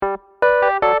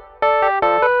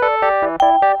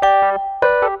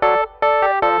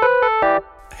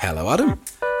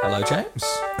James.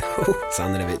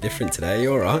 Sounding a bit different today.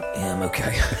 You all right? Yeah, I'm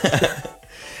okay.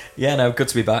 Yeah, no, good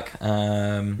to be back.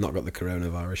 Not got the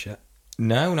coronavirus yet?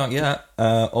 No, not yet.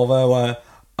 Although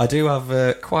I do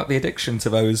have quite the addiction to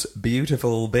those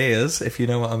beautiful beers, if you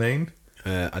know what I mean.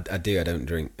 I do. I don't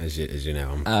drink, as you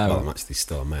know. I'm actually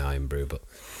still on my Iron Brew, but...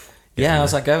 Yeah,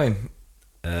 how's that going?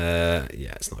 Yeah,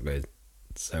 it's not good.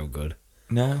 It's so good.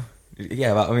 No?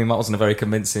 Yeah, that wasn't a very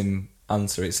convincing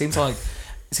answer. It seems like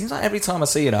every time I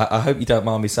see you, I hope you don't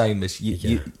mind me saying this,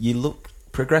 you look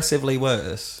progressively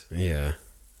worse. Yeah.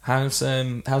 How's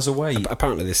the weight?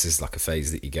 Apparently this is like a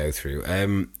phase that you go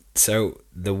through. So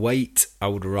the weight I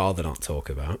would rather not talk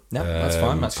about. No, that's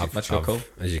fine. That's your call.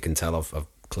 As you can tell, I've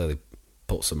clearly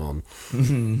put some on.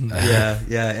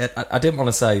 Yeah. I didn't want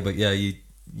to say, but yeah, you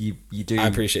do. I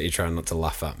appreciate you trying not to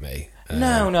laugh at me.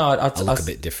 No. I look a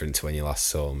bit different to when you last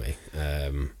saw me.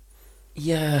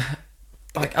 Yeah.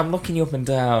 Like, I'm looking you up and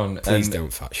down. Please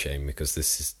don't fat shame, because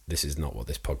this is not what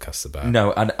this podcast's about.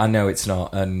 No, I know it's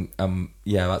not, and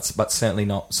yeah, that's certainly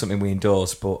not something we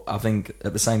endorse. But I think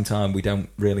at the same time, we don't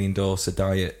really endorse a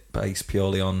diet based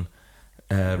purely on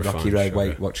Rocky Road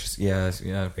Weight Watchers. Yeah.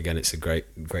 Again, it's a great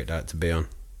diet to be on.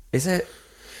 Is it?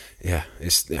 Yeah,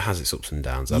 it has its ups and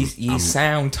downs. You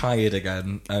sound tired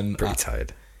again, and pretty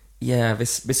tired. Yeah,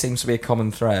 this seems to be a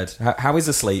common thread. How is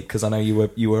the sleep? Because I know you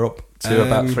were up to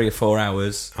about 3 or 4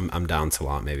 hours. I'm down to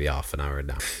like maybe half an hour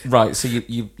now. Right, so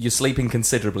you're sleeping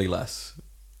considerably less.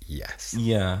 Yes.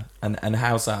 Yeah, and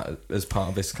how's that as part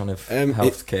of this kind of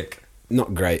health kick?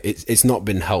 Not great. It's not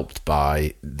been helped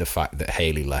by the fact that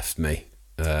Hayley left me.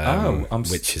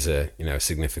 Which is a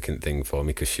significant thing for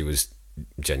me, because she was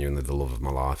genuinely the love of my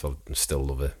life. I still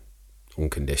love her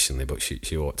unconditionally, but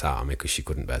she walked out on me because she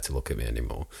couldn't bear to look at me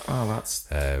anymore. Oh, that's...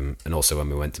 and also when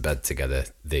we went to bed together,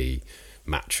 the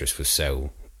mattress was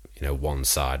so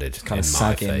one-sided in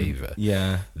my favour,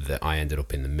 that I ended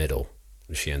up in the middle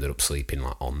and she ended up sleeping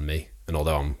like on me. And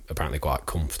although I'm apparently quite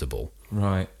comfortable,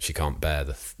 right, she can't bear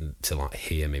to like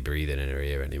hear me breathing in her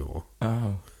ear anymore.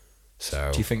 Oh,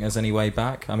 so do you think there's any way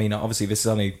back? I mean, obviously this is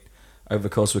only over the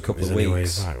course of a couple of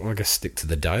weeks. Well, I guess stick to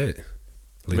the diet.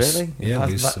 Really? Yeah,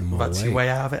 lose some more that's weight. Your way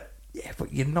out of it. Yeah,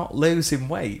 but you're not losing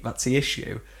weight. That's the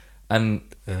issue. And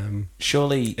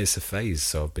surely it's a phase.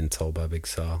 So I've been told by Big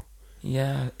Sal.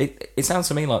 Yeah, it sounds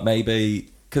to me like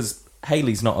maybe because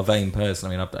Hayley's not a vain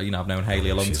person. I mean, I've known Hayley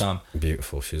a long time.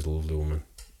 Beautiful. She's a lovely woman.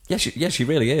 Yeah, she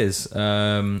really is. You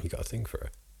got a thing for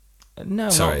her? No,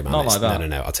 sorry, not like that.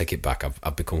 No. I'll take it back.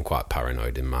 I've become quite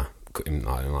paranoid in like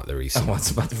the recent. Oh,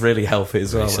 that's really healthy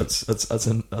as well. That's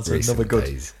another good.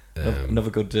 Days. Another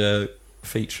good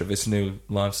feature of this new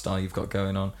lifestyle you've got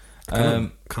going on. I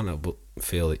can't help but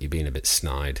feel that you're being a bit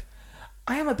snide.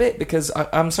 I am a bit, because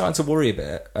I'm starting to worry a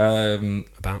bit.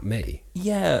 About me?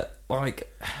 Yeah,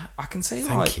 like, I can see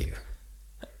Thank you.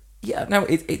 Yeah, no,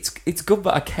 it's good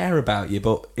that I care about you,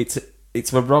 but it's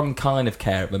the wrong kind of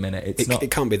care at the minute.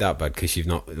 It can't be that bad, because you've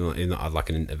not had like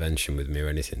an intervention with me or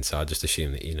anything, so I just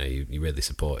assume that you're really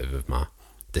supportive of my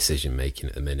decision making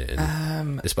at the minute,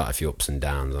 and despite a few ups and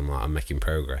downs, I'm making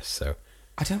progress. So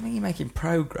I don't think you're making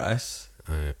progress.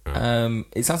 Right.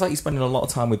 It sounds like you're spending a lot of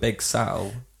time with Big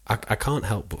Sal. I can't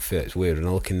help but feel it's weird when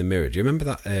I look in the mirror. Do you remember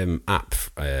that app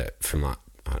from like,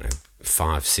 I don't know,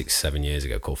 5, 6, 7 years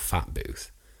ago called Fat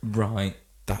Booth? Right.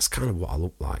 That's kind of what I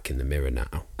look like in the mirror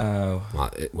now. Oh.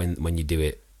 Like when you do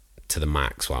it to the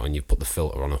max, like when you put the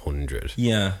filter on 100.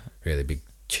 Yeah. Really big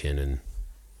chin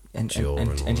and jaw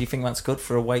and all. Do you think that's good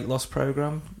for a weight loss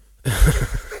program?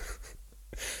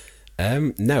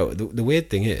 No. The weird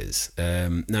thing is,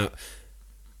 now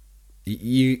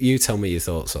you tell me your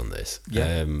thoughts on this.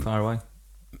 Yeah. Far away.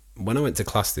 When I went to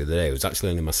class the other day, it was actually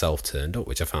only myself turned up,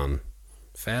 which I found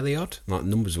fairly odd. Like,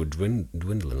 numbers were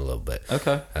dwindling a little bit.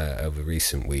 Okay. Over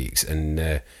recent weeks,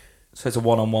 and so it's a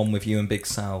one-on-one with you and Big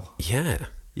Sal. Yeah.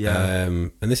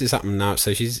 And this is happening now.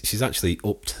 So she's actually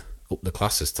upped the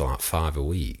classes to like 5 a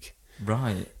week.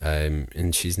 Right.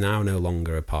 And she's now no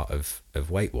longer a part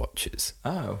of Weight Watchers.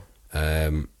 Oh.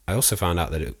 I also found out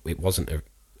that it wasn't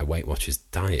a Weight Watchers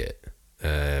diet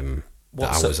that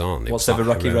I was on. What's the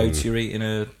Rocky Roads you're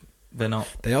eating? They're not.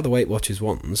 They are the Weight Watchers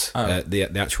ones. Oh.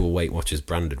 The actual Weight Watchers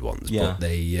branded ones. Yeah. But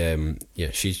they,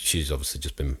 she's obviously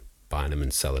just been buying them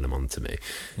and selling them on to me.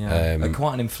 Yeah. At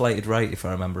quite an inflated rate, if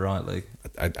I remember rightly.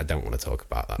 I don't want to talk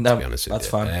about that. No, to be honest with that's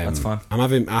you. Fine. That's fine.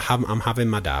 I'm having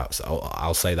my doubts.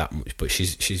 I'll say that much. But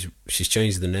she's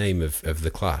changed the name of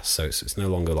the class, so it's no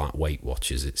longer like Weight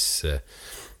Watchers. It's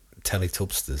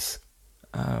Teletubsters.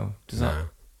 Oh, does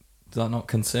that not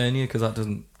concern you? Because that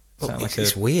doesn't sound like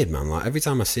it's weird, man. Like, every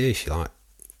time I see her, she like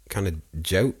kind of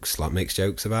makes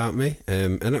jokes about me. I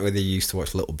don't know whether you used to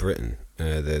watch Little Britain.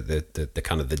 the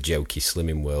kind of the jokey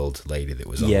Slimming World lady that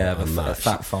was on. Yeah, on the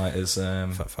Fat Fighters.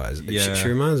 Fat Fighters. Yeah. She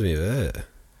reminds me of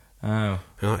her.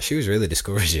 Oh, She was really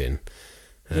discouraging.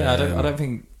 Yeah, I don't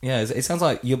think. Yeah, it sounds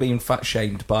like you're being fat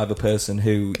shamed by the person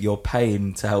who you're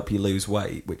paying to help you lose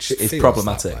weight, which is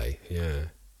problematic. That way, yeah.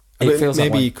 It feels maybe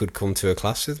that way. you could come to a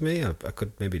class with me. I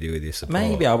could maybe do with your support.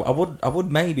 Maybe I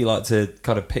would maybe like to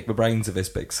kind of pick the brains of this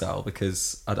Big Sal,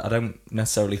 because I don't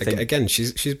necessarily think. Again,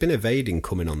 she's been evading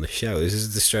coming on the show. This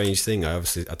is the strange thing. I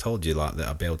told you like that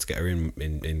I'd be able to get her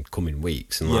in coming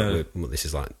weeks, and this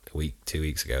is like a week, 2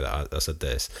 weeks ago that I said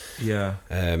this. Yeah.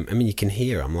 I mean, you can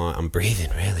hear I'm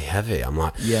breathing really heavy. I'm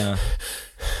like, yeah.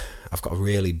 I've got a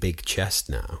really big chest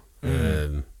now,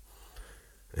 and.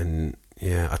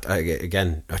 Yeah,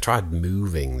 I tried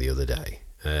moving the other day.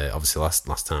 Obviously,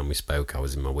 last time we spoke, I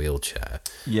was in my wheelchair.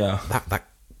 Yeah,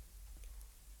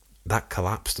 that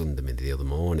collapsed under me the other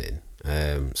morning.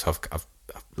 So I've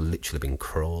literally been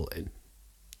crawling.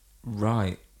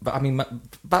 Right, but I mean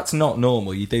that's not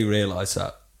normal. You do realise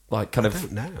that, like, kind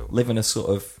of living a sort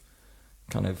of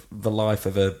kind of the life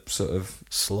of a sort of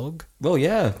slug. Well,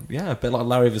 yeah, a bit like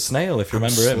Larry the Snail, if you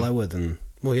remember him. Slower than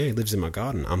he lives in my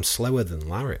garden. I'm slower than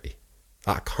Larry.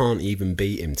 I can't even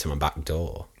beat him to my back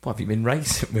door. What, have you been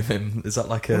racing with him? Is that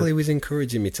like a... Well, he was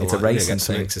encouraging me to get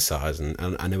some exercise, and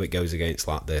I know it goes against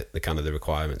like the kind of the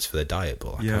requirements for the diet,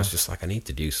 but I was just like, I need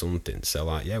to do something. So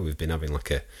like, we've been having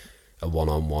like a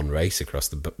one-on-one race across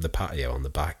the patio on the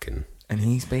back, and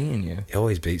he's beating you. He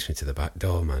always beats me to the back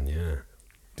door, man. Yeah.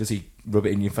 Does he rub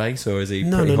it in your face, or is he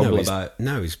pretty humble about it?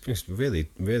 No, he's really,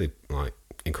 really like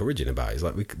encouraging about it. He's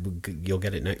like, you'll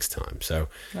get it next time. So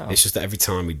it's just that every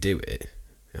time we do it,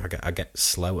 I get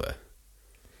slower.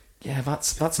 Yeah,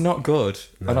 that's not good.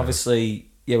 No. And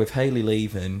obviously, with Hayley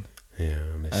leaving, I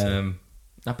miss it.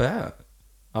 I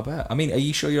bet. I mean, are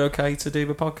you sure you're okay to do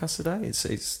the podcast today?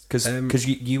 It's because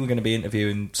you were going to be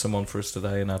interviewing someone for us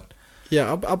today, and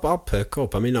I'll perk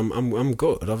up. I mean, I'm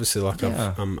good. Obviously, like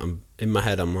I'm in my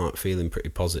head, I'm like feeling pretty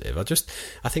positive.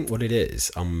 I think what it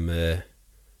is,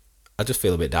 I just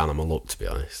feel a bit down on my luck, to be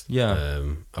honest. Yeah.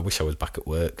 I wish I was back at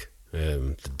work.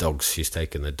 The dogs, she's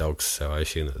taken the dogs, so I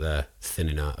assume that they're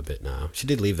thinning out a bit now. She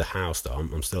did leave the house, though.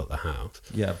 I'm still at the house.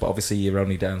 Yeah, but obviously you're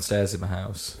only downstairs in the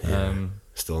house. Yeah,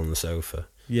 still on the sofa.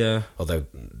 Yeah. Although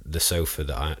the sofa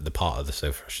the part of the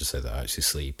sofa, I should say, that I actually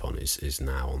sleep on is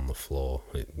now on the floor.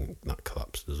 That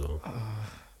collapsed as well.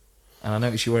 And I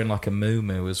noticed you're wearing like a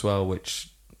muumuu as well,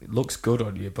 which looks good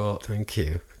on you, but... Thank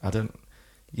you. I don't...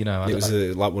 It was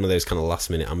like one of those kind of last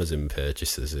minute Amazon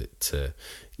purchases. Like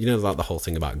the whole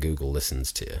thing about Google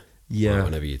listens to you. Yeah. Like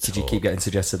whenever you talk. Did you keep getting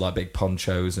suggested like big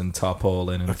ponchos and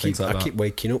tarpaulin and things like that? I keep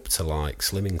waking up to like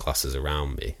slimming classes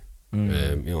around me.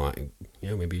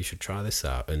 Maybe you should try this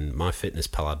out, and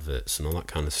MyFitnessPal adverts and all that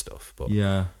kind of stuff. But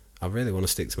I really want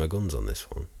to stick to my guns on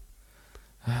this one.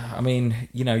 I mean,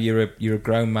 you're a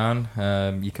grown man.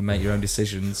 You can make your own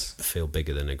decisions. I feel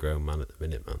bigger than a grown man at the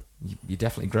minute, man. You're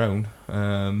definitely grown.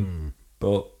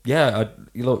 But yeah,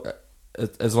 look,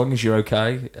 as long as you're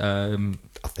okay.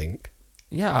 I think.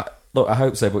 Yeah, look, I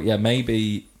hope so. But yeah,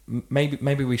 maybe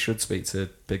we should speak to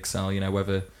Big Sal.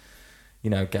 Whether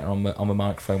get her on the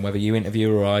microphone, whether you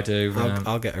interview her or I do.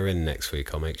 I'll get her in next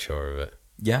week. I'll make sure of it.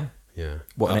 Yeah. Yeah.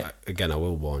 Again, I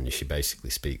will warn you. She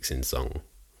basically speaks in song.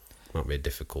 Might be a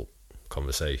difficult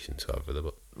conversation to have with her,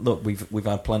 but look, we've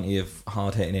had plenty of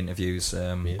hard hitting interviews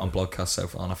on Blogcast so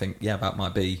far, and I think that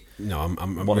might be. No,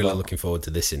 I'm really looking forward to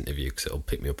this interview because it'll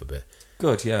pick me up a bit.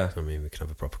 Good, yeah. I mean, we can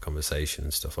have a proper conversation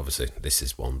and stuff. Obviously, this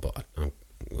is one, but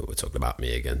we're talking about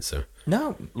me again, so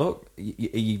no. Look,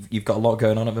 you've got a lot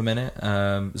going on at the minute.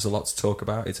 There's a lot to talk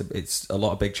about. It's a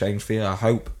lot of big change for you. I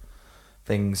hope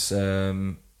things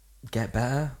get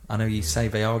better. I know you say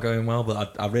they are going well,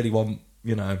 but I really want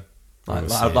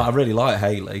I really like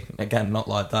Hayley. Again, not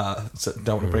like that. So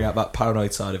don't want to bring out that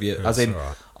paranoid side of you. As in,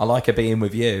 right. I like her being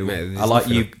with you. Mate, I like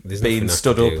you being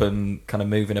stood up and kind of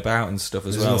moving about and stuff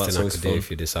as well. There's nothing I could do if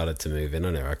you decided to move in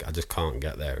on her. I just can't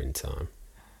get there in time.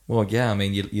 Well, yeah, I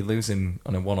mean, you're losing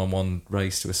on a one-on-one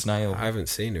race to a snail. I haven't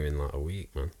seen her in like a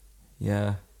week, man.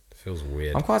 Yeah. It feels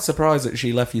weird. I'm quite surprised that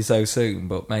she left you so soon,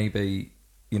 but maybe...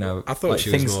 I thought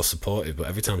she was more supportive, but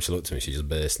every time she looked at me, she just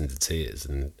burst into tears.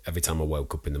 And every time I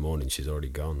woke up in the morning, she's already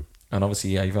gone. And obviously,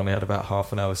 you've only had about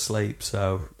half an hour's sleep,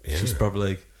 so she's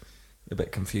probably a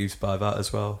bit confused by that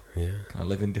as well. Yeah, kind of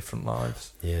living different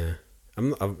lives. Yeah, I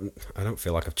don't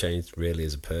feel like I've changed really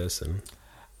as a person.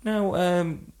 No,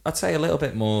 I'd say a little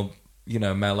bit more,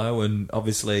 mellow, and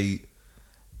obviously,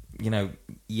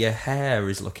 your hair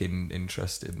is looking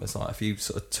interesting. There's like a few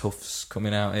sort of tufts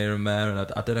coming out here and there, and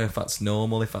I don't know if that's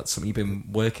normal, if that's something you've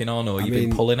been working on, or you've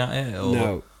been pulling at it. Or...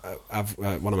 No,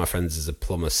 one of my friends is a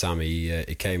plumber, Sam.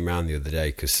 He came round the other day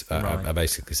because I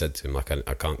basically said to him, like,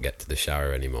 I can't get to the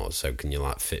shower anymore, so can you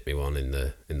like fit me one in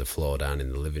the floor down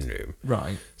in the living room?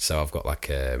 Right. So I've got like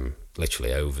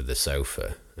literally over the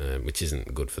sofa, which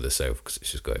isn't good for the sofa because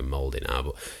it's just going mouldy now.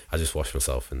 But I just wash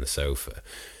myself in the sofa.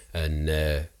 And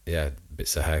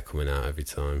bits of hair coming out every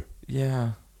time.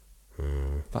 Yeah,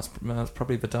 that's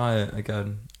probably the diet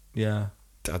again. Yeah,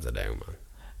 I don't know, man.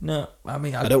 No, I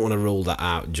mean I don't want to rule that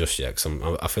out just yet because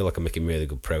I feel like I'm making really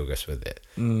good progress with it.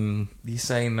 You're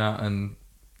saying that, and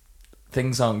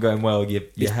things aren't going well.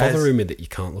 It's bothering me that you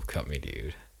can't look at me,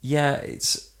 dude. Yeah,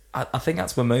 it's. I think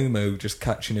that's my moo just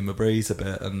catching in my breeze a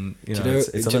bit, and it's a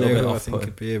little bit off. I think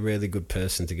it'd be a really good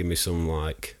person to give me some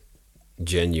like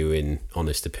genuine,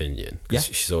 honest opinion. Because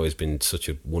she's always been such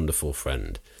a wonderful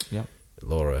friend. Yeah,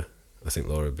 Laura. I think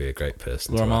Laura would be a great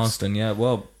person. Laura Marston. Yeah.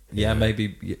 Well. Yeah,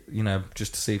 maybe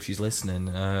just to see if she's listening.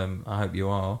 I hope you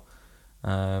are.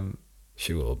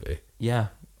 She will be. Yeah,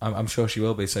 I'm sure she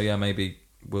will be. So yeah, maybe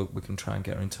we can try and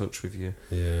get her in touch with you.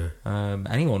 Yeah.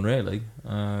 Anyone really.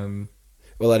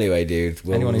 Well, anyway, dude.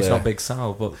 Anyone who's not Big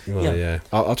Sal, but yeah.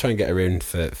 I'll try and get her in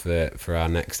for our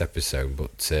next episode.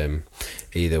 But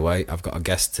either way, I've got a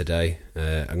guest today.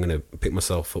 I'm going to pick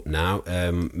myself up now.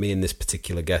 Me and this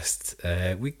particular guest,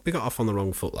 we got off on the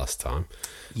wrong foot last time.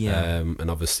 Yeah.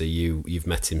 And obviously you've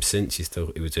met him since. He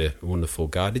was a wonderful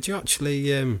guy. Did you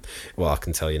actually? Well, I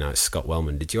can tell you now. It's Scott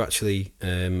Wellman. Did you actually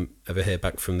ever hear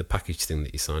back from the package thing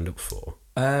that you signed up for?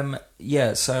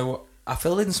 Yeah. So I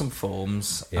filled in some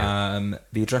forms. Yeah.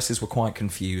 The addresses were quite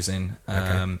confusing.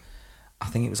 Okay. I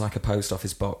think it was like a post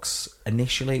office box.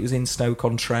 Initially, it was in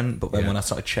Stoke-on-Trent, but then when I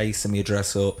started chasing the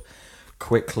address up,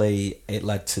 quickly it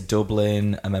led to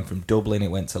Dublin, and then from Dublin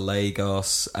it went to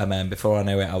Lagos, and then before I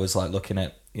knew it, I was like looking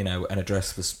at an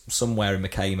address for somewhere in the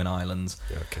Cayman Islands.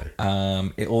 Okay.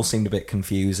 It all seemed a bit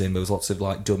confusing. There was lots of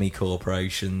like dummy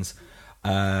corporations.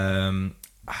 I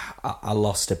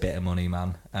lost a bit of money,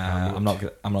 man. I'm not.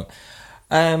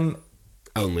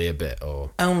 Only a bit,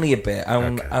 or only a bit.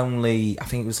 Only. I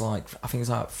think it was like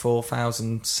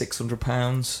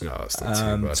 £4,600. No, that's not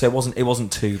too bad. So it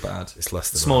wasn't too bad. It's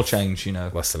less than small change,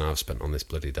 Less than I've spent on this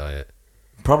bloody diet.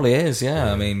 Probably is,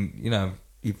 yeah. I mean,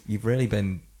 you've really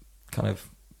been kind of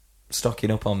stocking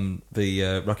up on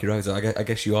the Rocky Roads. I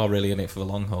guess you are really in it for the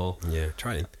long haul. Yeah,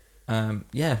 trying.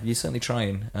 Yeah, you're certainly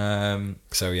trying.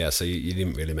 So you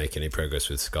didn't really make any progress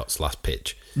with Scott's last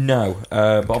pitch? No,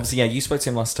 but obviously, you spoke to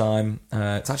him last time.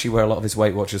 It's actually where a lot of his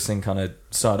Weight Watchers thing kind of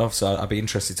started off, so I'd be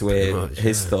interested to hear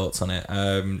his thoughts on it.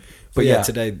 But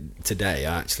today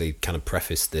I actually kind of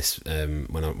prefaced this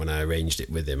when I arranged it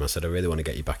with him. I said I really want to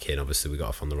get you back in. Obviously, we got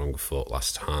off on the wrong foot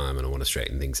last time, and I want to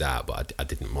straighten things out. But I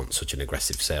didn't want such an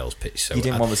aggressive sales pitch. So you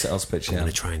didn't want the sales pitch. I'm going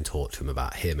to try and talk to him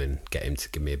about him and get him to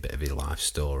give me a bit of his life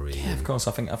story. Yeah, of course.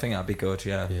 I think that'd be good.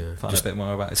 Yeah. Find a bit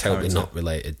more about his totally character. Not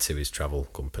related to his travel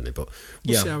company, but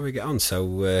we'll see how we get on.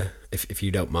 So if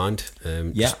you don't mind,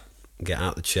 just get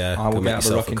out the chair. I will get out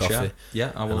the rocking chair.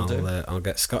 Yeah, I will do. I'll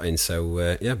get Scott in.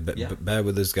 So bear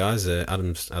with us, guys.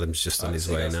 Adam's just on his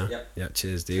way now. Yeah,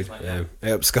 cheers, dude.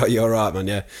 Hey up, Scott. You all right,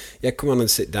 man? Yeah. Come on and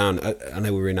sit down. I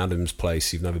know we're in Adam's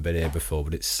place. You've never been here before,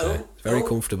 but it's very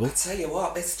comfortable. I tell you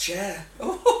what, this chair.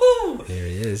 Here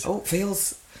he is.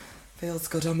 Feels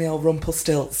good on the old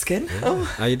Rumpelstiltskin. Yeah.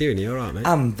 How you doing? You all right, mate?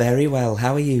 I'm very well.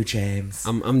 How are you, James?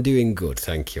 I'm doing good,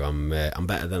 thank you. I'm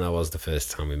better than I was the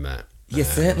first time we met. You're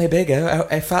certainly bigger.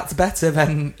 If that's better,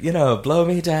 then, blow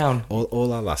me down.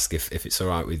 All I'll ask, if it's all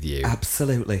right with you...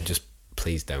 Absolutely. Just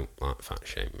please don't, fat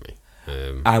shame me.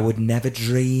 I would never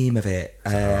dream of it.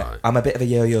 Right. I'm a bit of a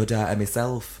yo-yo dieter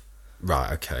myself.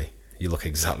 Right, okay. You look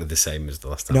exactly the same as the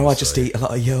last time. No, I just eat a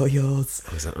lot of yo-yos.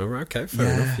 Oh, is that right? Okay,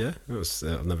 fair enough, yeah.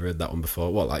 I've never heard that one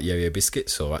before. What, like yo-yo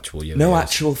biscuits or actual yo-yos? No,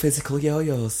 actual physical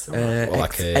yo-yos.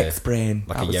 X-Brain.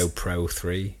 Like a Yo Pro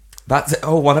 3? That's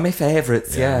one of my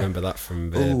favourites, yeah. I remember that from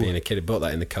being a kid. I bought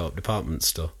that in the Co-op department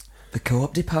store. The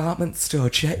Co-op department store,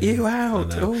 check you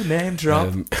out. Name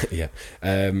drop.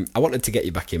 I wanted to get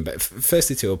you back in, but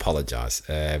firstly to apologise.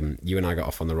 You and I got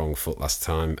off on the wrong foot last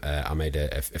time. I made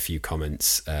a few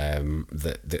comments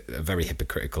that are very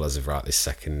hypocritical as of right this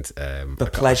second. The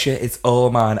pleasure is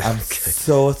all mine. I'm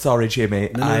so sorry,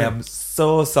 Jimmy. No. I am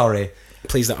so sorry.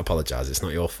 Please don't apologise. It's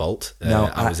not your fault. No,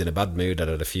 I was in a bad mood. I'd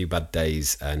had a few bad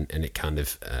days, and it kind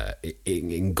of it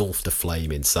engulfed a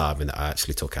flame inside me that I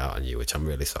actually took out on you, which I'm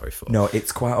really sorry for. No,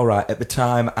 it's quite all right. At the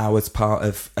time, I was part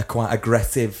of a quite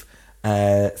aggressive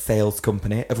sales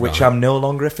company, of which I'm no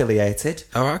longer affiliated.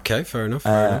 Oh, okay, fair enough.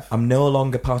 I'm no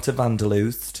longer part of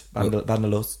Vanderlust.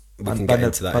 We can get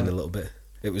into that in a little bit.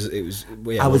 It was.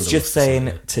 I was just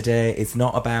saying today, it's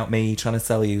not about me trying to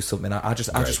sell you something. I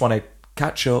just want to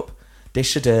catch up,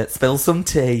 dish of dirt, spill some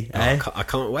tea. I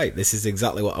can't wait. This is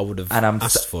exactly what I would have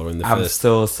asked for in the first. I'm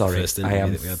so sorry. First interview I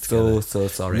am that we had together. so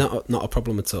sorry. Not a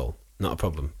problem at all. Not a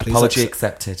problem. Please Apology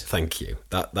accepted. Thank you.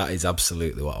 That is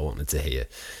absolutely what I wanted to hear.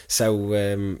 So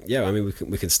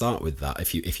we can start with that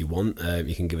if you want.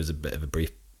 You can give us a bit of a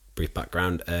brief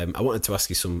background. I wanted to ask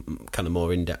you some kind of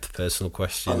more in-depth personal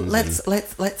questions.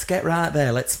 Let's get right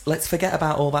there. Let's forget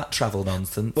about all that travel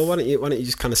nonsense. Well, why don't you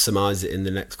just kind of surmise it in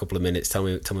the next couple of minutes? Tell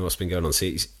me what's been going on. So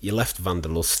you left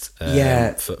Vanderlust.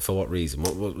 For what reason?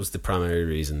 What was the primary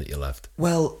reason that you left?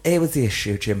 Well, here was the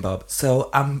issue, Jim Bob. So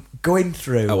I'm going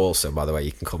through. Oh, also, by the way,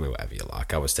 you can call me whatever you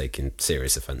like. I was taking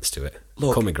serious offence to it.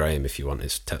 Look, call me Graham if you want.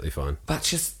 It's totally fine.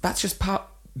 That's just part.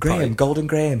 Graham, Golden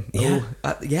Graham. Yeah.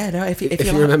 No, if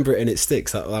you remember it and it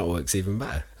sticks, that works even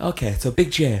better. Okay, so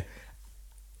Big J.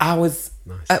 I was,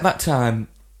 at that time,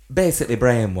 basically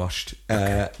brainwashed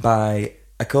by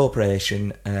a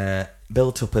corporation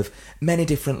built up of many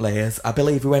different layers. I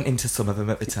believe we went into some of them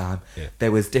at the time. Yeah.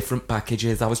 There was different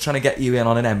packages. I was trying to get you in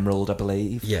on an Emerald, I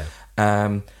believe. Yeah.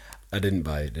 I didn't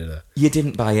buy it, did I? You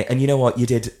didn't buy it, and you know what? You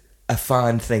did a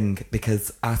fine thing,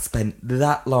 because I spent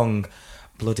that long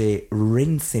bloody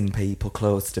rinsing people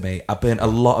close to me. I burnt a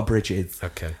lot of bridges.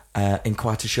 Okay. In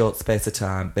quite a short space of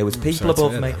time. There was people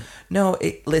above me. That. No,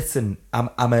 listen. I'm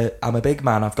a big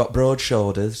man. I've got broad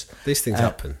shoulders. These things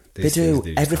happen. They do.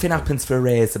 Everything happens for a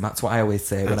reason. That's what I always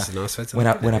say when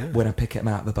I pick it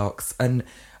out of the box. And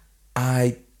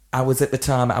I was at the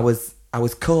time. I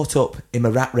was caught up in my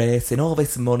rat race, in all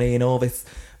this money, in all this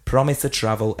promise of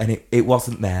travel, and it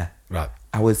wasn't there. Right.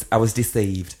 I was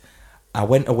deceived. I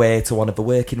went away to one of the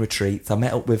working retreats. I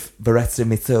met up with the rest of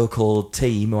my so-called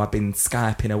team who I've been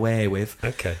Skyping away with.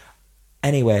 Okay.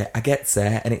 Anyway, I get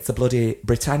there and it's a bloody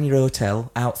Britannia Hotel,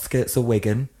 outskirts of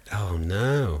Wigan. Oh,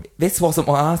 no. This wasn't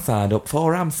what I signed up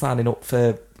for. I'm signing up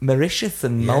for Mauritius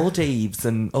and Maldives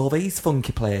and all these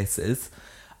funky places.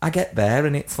 I get there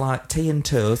and it's like tea and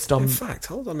toast on... In fact,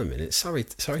 hold on a minute. Sorry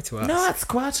to ask. No, that's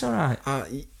quite all right.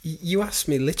 You asked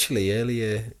me literally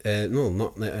earlier,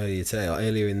 not earlier today,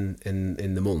 earlier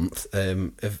in the month,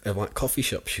 of like coffee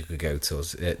shops you could go to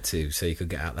so you could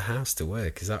get out of the house to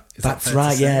work. Is that That's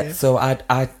right, yeah. So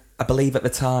I believe at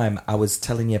the time I was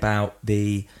telling you about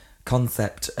the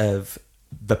concept of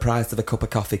the price of a cup of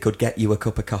coffee could get you a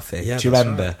cup of coffee. Yeah, do you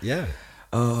remember? Right. Yeah.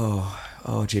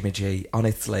 Oh, Jimmy G.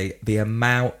 Honestly, the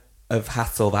amount of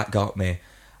hassle that got me.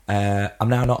 I'm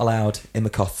now not allowed in the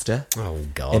Costa. Oh,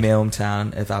 God. In my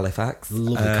hometown of Halifax.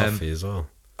 Lovely coffee as well.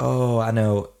 Oh, I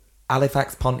know.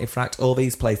 Halifax, Pontefract, all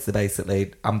these places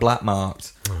basically. I'm black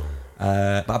marked. Oh.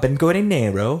 But I've been going in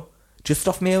Nero, just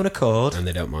off my own accord. And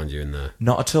they don't mind you in there?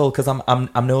 Not at all, because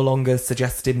I'm no longer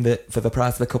suggesting that for the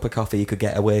price of a cup of coffee you could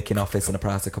get a working office and a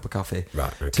price of a cup of coffee.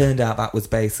 Right, okay. Turned out that was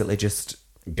basically just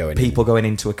going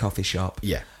into a coffee shop.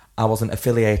 Yeah. I wasn't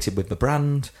affiliated with the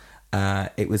brand.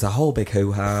 It was a whole big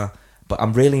hoo-ha. But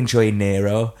I'm really enjoying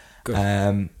Nero.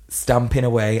 Good. Stamping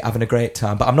away, having a great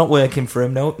time. But I'm not working for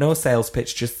him. No sales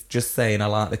pitch. Just saying I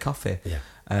like the coffee.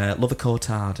 Yeah. Love a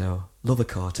cortado. Never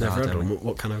heard of them.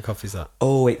 What kind of coffee is that?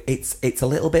 Oh, it's a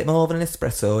little bit more than an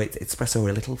espresso. It's espresso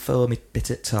with a little foamy bit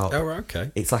at top. Oh, right,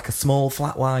 okay. It's like a small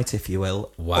flat white, if you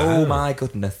will. Wow. Oh my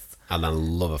goodness. And I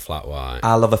love a flat white.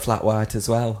 I love a flat white as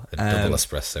well. A double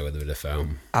espresso with a bit of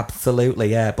foam. Absolutely,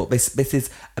 yeah. But this is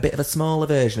a bit of a smaller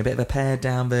version, a bit of a pared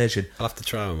down version. I'll have to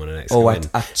try one when I next go in.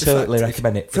 I totally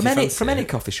recommend it. From any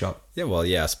coffee shop. Yeah, well,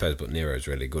 yeah, I suppose, but Nero's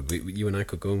really good. You and I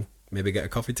could go maybe get a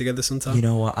coffee together sometime. You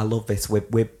know what? I love this.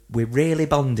 We're really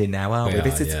bonding now, aren't we?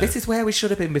 This is where we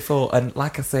should have been before. And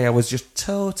like I say, I was just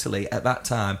totally, at that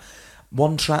time,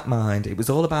 one track mind. It was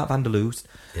all about Vanderlust.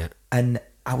 Yeah. And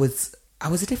I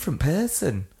was a different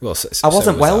person. Well, I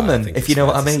wasn't Wellman, if you know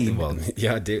what I mean. Well,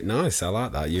 yeah, I do. Nice, I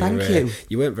like that. Thank you.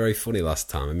 You weren't very funny last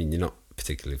time. I mean, you're not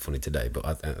particularly funny today, but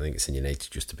I think it's in your nature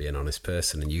just to be an honest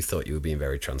person, and you thought you were being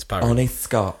very transparent. Honest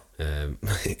Scott.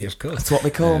 Of course. That's what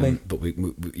we call me. But we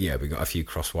got a few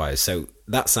cross wires. So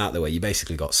that's out the way. You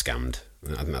basically got scammed.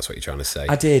 I think that's what you're trying to say.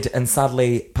 I did, and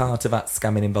sadly, part of that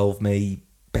scamming involved me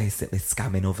basically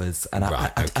scamming others, and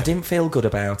I didn't feel good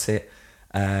about it.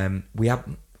 We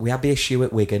had the issue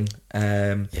at Wigan,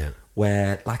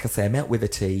 where, like I say, I met with a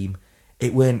team.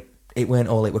 It weren't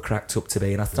all it were cracked up to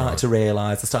be, and I started to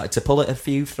realise. I started to pull at a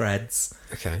few threads.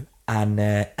 Okay. And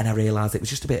I realised it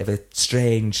was just a bit of a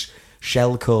strange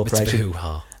shell corporation. It's a bit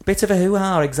hoo-ha. Bit of a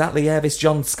hoo-ha, exactly, yeah. This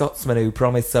John Scotsman who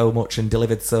promised so much and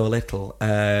delivered so little.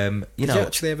 Did you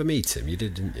actually ever meet him? You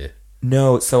did, didn't you?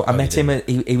 No, so I met him.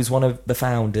 He was one of the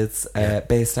founders,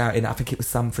 based out in, I think it was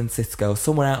San Francisco,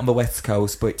 somewhere out on the west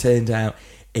coast. But it turned out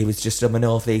he was just on the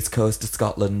northeast coast of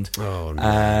Scotland. Oh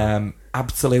no!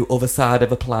 Absolute other side of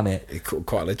the planet.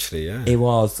 Quite literally, yeah. He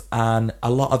was, and a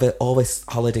lot of it, all this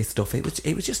holiday stuff. It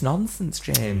was just nonsense,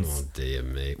 James. Oh dear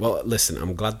me. Well, listen,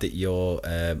 I'm glad that you're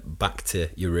back to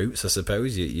your roots. I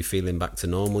suppose you're feeling back to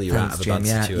normal. You're Thanks, out of a bad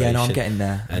Jim. situation. Yeah, no, I'm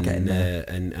getting there.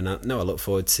 And I look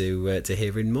forward to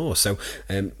hearing more. So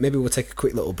maybe we'll take a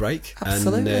quick little break.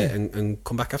 Absolutely. And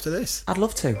come back after this. I'd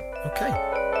love to.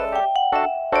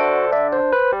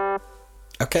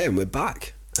 Okay, and we're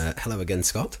back. Hello again,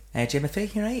 Scott. Hey,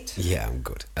 Jimothy, you right? Yeah, I'm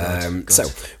good. Good. So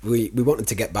we wanted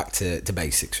to get back to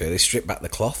basics, really. Strip back the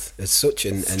cloth as such.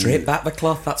 And strip back the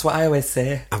cloth, that's what I always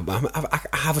say. I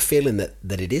have a feeling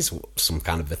that it is some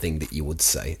kind of a thing that you would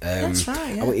say. That's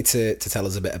right, yeah. I want you to tell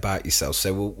us a bit about yourself.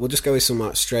 So we'll just go with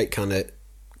some straight kind of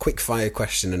quick fire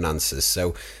question and answers.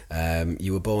 So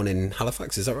you were born in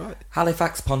Halifax, is that right?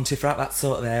 Halifax, Pontefract, that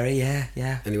sort of area,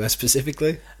 yeah. Anywhere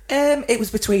specifically? It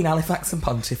was between Halifax and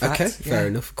Pontefract. Okay, fair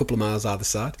enough. A couple of miles either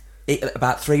side.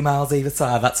 About 3 miles either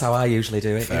side. That's how I usually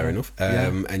do it. Fair enough.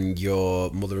 And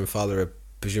your mother and father are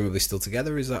presumably still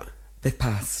together, is that? They've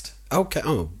passed. Okay.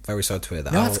 Oh, very sorry to hear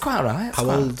that. No, that's quite right.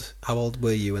 How old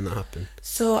were you when that happened?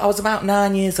 So I was about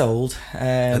 9 years old.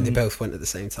 And they both went at the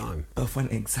same time? Both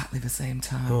went exactly the same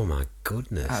time. Oh my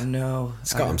goodness. I know.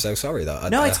 Scott, I'm so sorry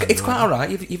that. It's quite alright.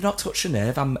 You've not touched a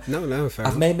nerve. No, fair enough.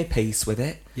 I've made my peace with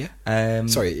it. Yeah.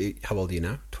 Sorry, how old are you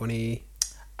now? 20...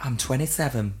 I'm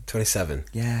 27. 27?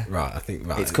 Yeah. Right, I think...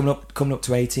 Right. It's coming up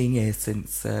to 18 years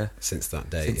since that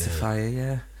day, since the fire,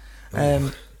 yeah.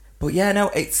 But yeah, no,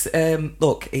 it's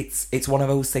look, it's one of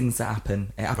those things that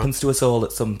happen. It happens to us all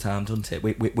at some time, doesn't it?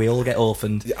 We all get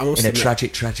orphaned in a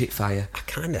tragic fire. I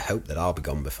kind of hope that I'll be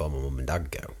gone before my mum and dad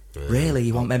go. Really,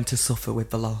 you want them to suffer with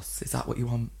the loss? Is that what you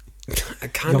want? I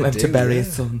kind of want them to bury a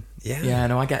son. Yeah,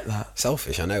 no, I get that.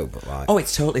 Selfish, I know, but like... Oh,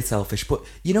 it's totally selfish, but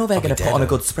you know they're going to put on a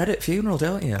good spread at funeral,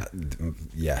 don't you?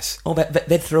 Yes. Oh,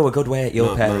 they'd throw a good way at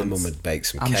your parents. My mum would bake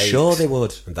some cakes. I'm sure they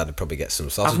would. And Dad would probably get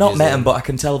some sausages. I've not met them, but I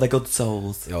can tell they're good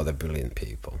souls. Oh, they're brilliant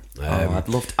people.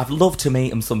 I'd love to meet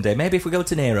them someday. Maybe if we go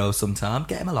to Nero sometime,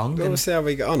 get them along. We'll see how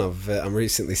we get on. I'm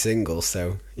recently single,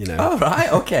 so, you know. Oh,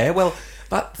 right, okay, well...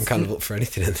 I'm kind of up for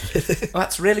anything at the minute.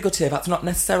 That's really good to hear. That's not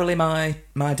necessarily my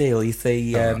deal, you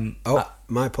see.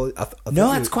 My apologies.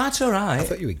 No, that's quite all right. I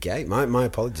thought you were gay. My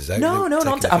apologies. No.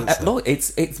 Look,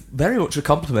 it's very much a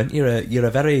compliment. You're a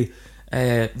very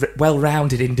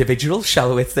well-rounded individual,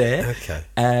 shall we say? Okay.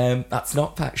 That's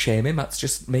not fat shaming. That's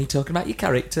just me talking about your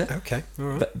character. Okay, all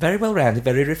right. Very well-rounded,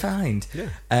 very refined.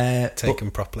 Yeah.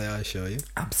 Taken properly, I assure you.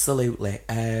 Absolutely.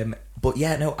 But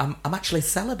yeah, no, I'm actually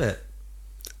celibate.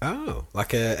 Oh,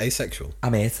 like asexual?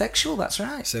 I'm asexual, that's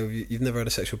right. So you've never had a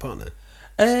sexual partner?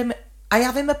 I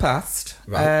have in the past.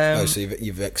 Right. So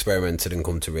you've experimented and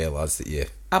come to realise that you're...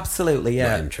 Absolutely,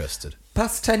 yeah. Not interested.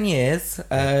 Past 10 years,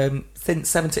 since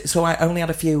 17... So I only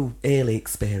had a few early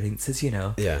experiences, you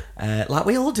know. Yeah. Like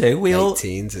we all do. We all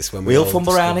teens is when we all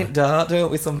fumble around in dark,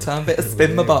 don't we, sometimes? Bit of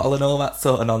spin my bottle and all that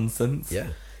sort of nonsense. Yeah.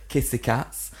 Kissy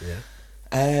cats.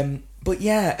 Yeah. But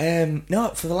yeah, no,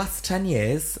 for the last 10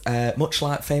 years, much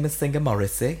like famous singer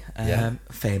Morrissey,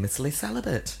 famously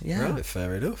celibate. Yeah. Right,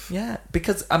 fair enough. Yeah,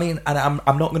 because, I mean, and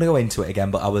I'm not going to go into it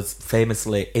again, but I was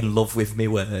famously in love with my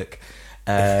work.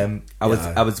 I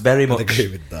was very much agree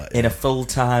with that, in a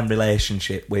full-time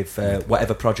relationship with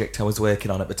whatever project I was working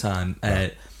on at the time,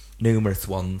 numerous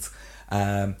ones.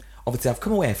 Obviously, I've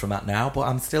come away from that now, but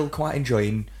I'm still quite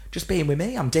enjoying just being with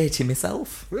me. I'm dating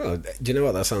myself. Well, do you know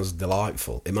what? That sounds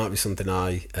delightful. It might be something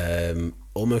I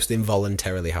almost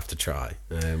involuntarily have to try.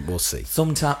 We'll see.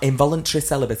 Sometimes involuntary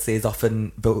celibacy is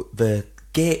often the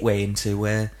gateway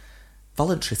into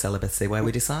voluntary celibacy, where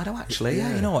we decide, oh, actually,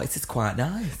 yeah, you know what, it's quite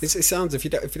nice. It sounds, if you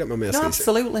don't mind me asking, no,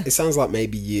 absolutely. It sounds like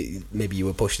maybe you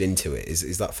were pushed into it.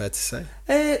 Is that fair to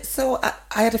say? So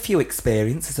I had a few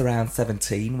experiences around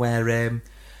 17 where,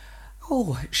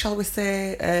 shall we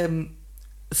say,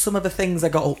 some of the things I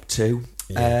got up to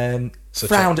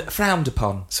frowned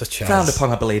upon. Such as? Frowned upon,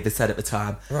 I believe they said at the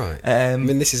time. Right. I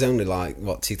mean, this is only like,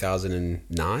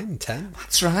 2009, 10?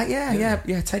 That's right,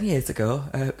 yeah, 10 years ago.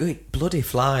 It bloody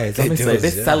flies, honestly. Does,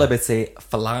 this celibacy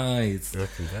flies. I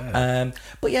can bet.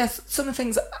 But yes, some of the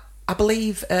things, I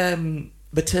believe the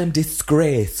term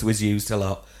disgrace was used a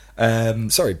lot.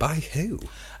 Sorry, by who?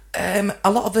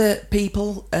 A lot of the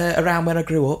people around where I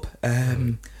grew up,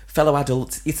 fellow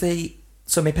adults, you see.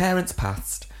 So my parents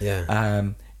passed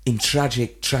in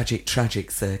tragic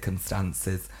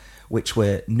circumstances, which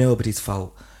were nobody's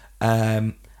fault.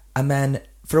 And then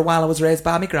for a while I was raised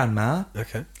by my grandma.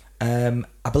 Okay.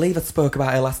 I believe I spoke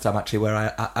about her last time, actually, where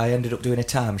I ended up doing a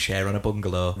timeshare on a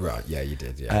bungalow. Right, yeah, you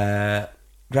did, yeah.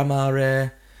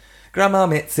 Grandma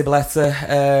Mitzi, bless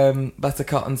her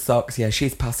cotton socks. Yeah,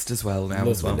 she's passed as well now. Love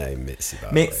as well. The name Mitzi,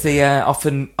 by Mitzi, yeah.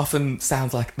 Often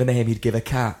sounds like the name you'd give a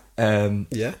cat.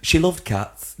 Yeah. She loved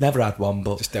cats. Never had one,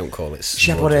 but just don't call it.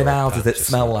 She had one of them houses that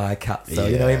smell like cats, though.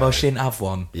 Yeah. You know, she didn't have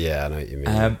one. Yeah, I know what you mean.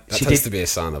 That tends to be a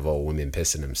sign of all women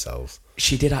pissing themselves.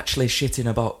 She did actually shit in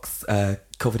a box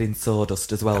covered in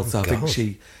sawdust as well. Oh, so I think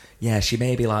she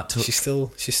maybe like took. She's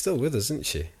still with us, isn't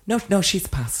she? No, she's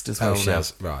passed as well. Oh, she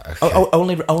has. Right.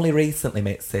 Okay. Only recently,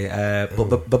 Mitzi. But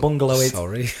the bungalow is.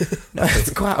 Sorry. No,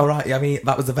 it's quite all right. I mean,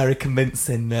 that was a very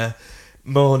convincing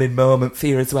mourning moment for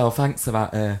you as well. Thanks for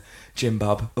that, Jim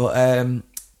Bob.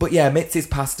 But yeah, Mitzi's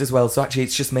passed as well. So actually,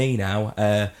 it's just me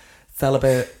now,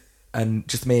 celibate, and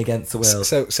just me against the world.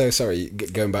 So sorry.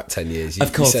 Going back 10 years,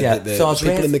 of course, you said yeah. that the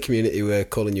people in the community were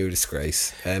calling you a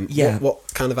disgrace. Yeah.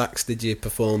 What kind of acts did you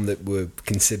perform that were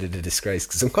considered a disgrace?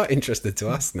 Because I'm quite interested to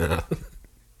ask now.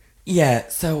 Yeah.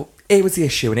 So here was the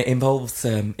issue, and it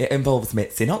involves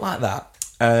Mitzi. Not like that.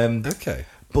 Okay.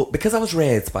 But because I was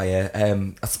raised by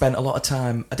her, I spent a lot of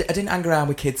time. I didn't hang around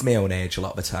with kids my own age a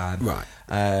lot of the time. Right.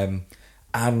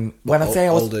 And when I say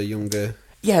I was older, younger.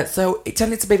 Yeah, so it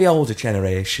tended to be the older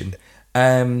generation.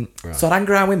 Right. So I'd hang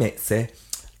around with Mitzi,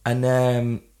 and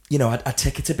I'd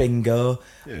take her to bingo.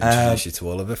 Yeah, introduce you to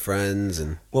all of her friends,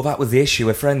 and well, that was the issue.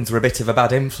 Her friends were a bit of a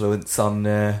bad influence on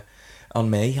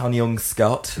me, on young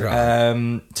Scott.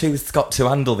 Right. Too Scott to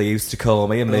handle, they used to call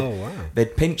me, and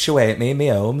they'd pinch away at me in my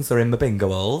homes or in my bingo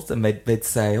halls, and they'd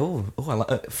say, "Oh, I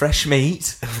like fresh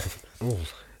meat."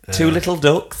 Two little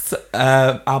ducks.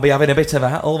 I'll be having a bit of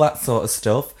that, all that sort of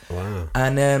stuff. Wow.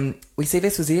 And we see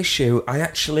this was the issue. I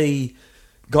actually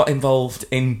got involved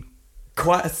in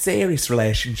quite a serious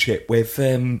relationship with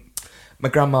my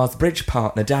grandma's bridge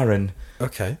partner, Darren.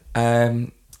 Okay.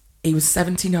 He was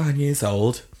 79 years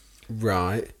old.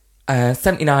 Right.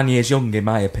 79 years young, in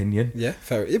my opinion. Yeah,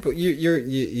 fair. Yeah, but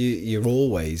you're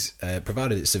always,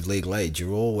 provided it's of legal age,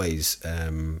 you're always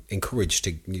encouraged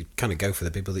to kind of go for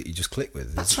the people that you just click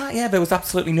with. That's right, yeah. There was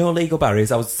absolutely no legal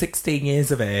barriers. I was 16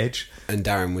 years of age. And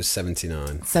Darren was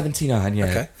 79. 79, yeah.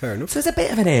 Okay, fair enough. So there's a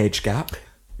bit of an age gap.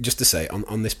 Just to say,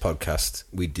 on this podcast,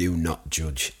 we do not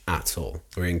judge at all.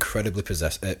 We're incredibly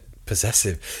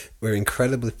possessive. We're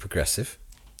incredibly progressive,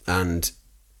 and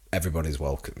everybody's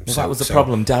welcome. Well, that was the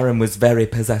problem. Darren was very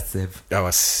possessive. Oh, I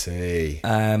see.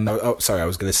 Sorry, I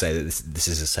was going to say that this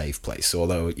is a safe place. So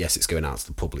although, yes, it's going out to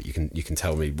the public, you can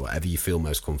tell me whatever you feel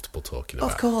most comfortable talking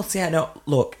about. Of course, yeah. No,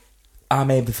 look, I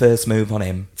made the first move on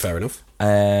him. Fair enough.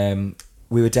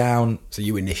 We were down. So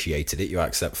you initiated it. You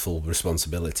accept full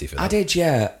responsibility for that. I did,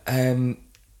 yeah.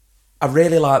 I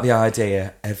really like the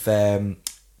idea of...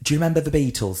 do you remember the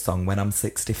Beatles song, When I'm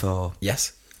 64?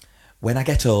 Yes. When I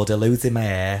get older, losing my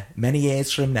hair, many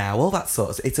years from now, all that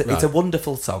sort of... It's a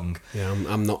wonderful song. Yeah,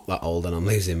 I'm not that old and I'm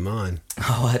losing mine.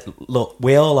 Oh, look,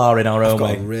 we all are in our own way.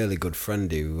 I've got a really good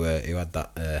friend who had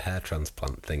that hair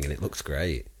transplant thing, and it looks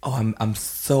great. Oh, I'm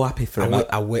so happy for him.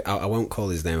 I won't call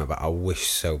his name, but I wish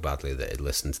so badly that he'd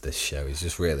listened to this show. He's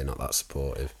just really not that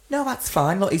supportive. No, that's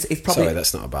fine. Look, he's probably... Sorry,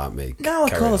 that's not about me. No,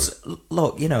 of course.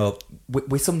 Look,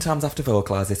 we sometimes have to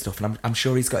vocalise this stuff, and I'm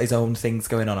sure he's got his own things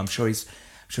going on. I'm sure he's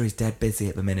dead busy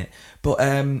at the minute. But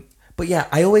yeah,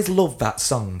 I always loved that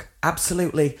song.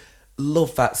 Absolutely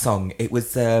loved that song. It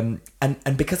was and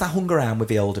because I hung around with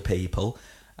the older people,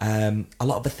 a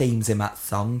lot of the themes in that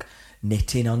song,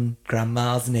 knitting on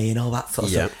grandma's knee and all that sort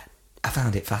of stuff, I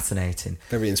found it fascinating.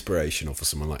 Very inspirational for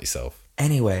someone like yourself.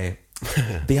 Anyway,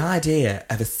 the idea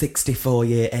of a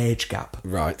 64-year age gap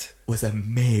was a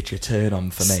major turn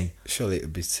on for me. Surely it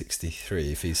would be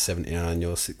 63 if he's 79,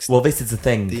 you're 16. Well, this is the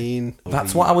thing.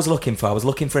 That's what I was looking for. I was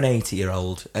looking for an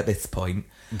 80-year-old at this point.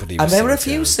 But and there were a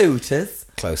few suitors.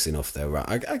 Close enough though, right?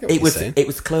 I get what you're saying. It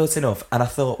was close enough. And I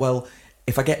thought, well,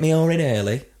 if I get me all in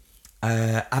early,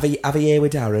 have a year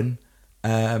with Darren,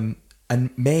 and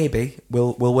maybe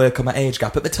we'll work on my age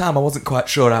gap. At the time, I wasn't quite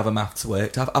sure how the maths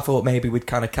worked. I thought maybe we'd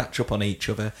kind of catch up on each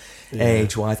other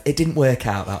age-wise. It didn't work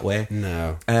out that way.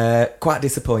 No. Quite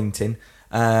disappointing.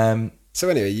 So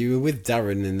anyway, you were with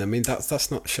Darren, and I mean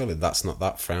that's not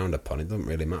that frowned upon. It doesn't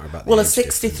really matter about the age a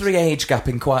 63 difference. Age gap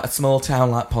in quite a small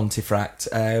town like Pontefract.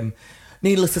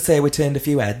 Needless to say, we turned a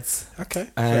few heads. Okay.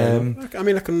 I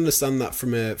mean, I can understand that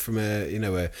from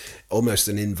a almost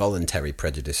an involuntary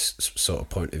prejudice sort of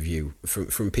point of view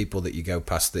from people that you go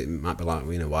past that might be like,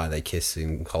 why are they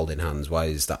kissing, holding hands? Why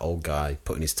is that old guy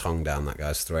putting his tongue down that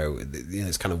guy's throat?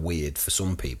 It's kind of weird for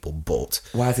some people, but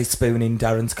why is he spooning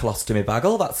Darren's colostomy bag?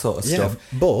 All that sort of stuff.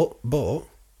 But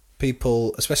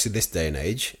people, especially this day and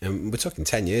age, and we're talking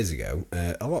 10 years ago,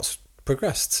 a lot's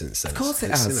progressed since then. Of course it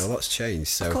has. A lot's changed.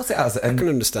 So of course it has. And I can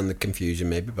understand the confusion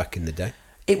maybe back in the day.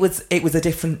 It was a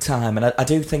different time, and I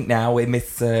do think now in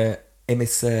this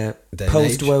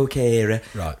post-woke era,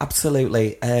 right.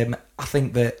 Absolutely. I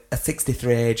think that a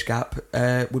 63 age gap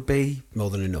would be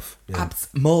more than enough. Yeah.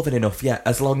 More than enough, yeah.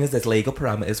 As long as there's legal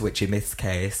parameters, which in this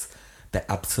case there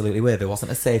absolutely were. There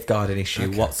wasn't a safeguarding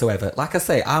issue whatsoever. Like I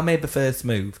say, I made the first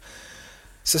move.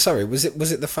 So sorry, was it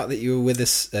the fact that you were with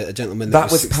a gentleman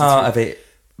that was part of it?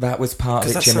 That was part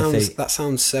of it, Timothy. That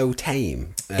sounds so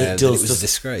tame. It does. It was a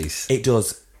disgrace. It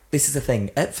does. This is the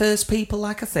thing. At first, people,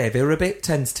 like I say, they were a bit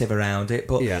tentative around it,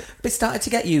 but they started to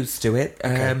get used to it.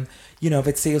 Okay.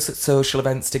 They'd see us at social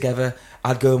events together.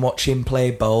 I'd go and watch him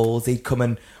play bowls. He'd come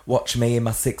and watch me in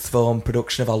my sixth form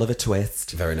production of Oliver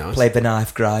Twist. Very nice. Played the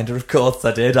knife grinder, of course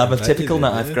I did. I'm a typical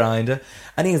knife grinder.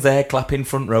 And he was there clapping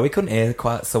front row. He couldn't hear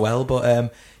quite so well, but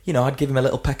I'd give him a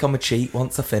little peck on my cheek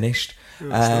once I finished.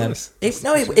 Nice.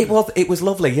 It was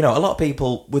lovely. A lot of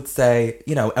people would say,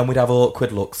 and we'd have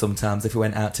awkward looks sometimes if we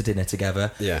went out to dinner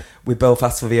together. Yeah. We'd both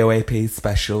ask for the OAP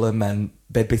special, and then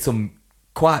there'd be some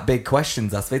quite big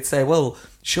questions asked. They'd say, well,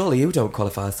 surely you don't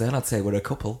qualify, sir. And I'd say, we're a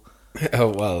couple. Oh,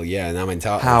 well, yeah, and I'm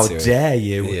entitled How to dare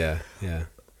you? Yeah.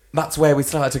 That's where we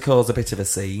started to cause a bit of a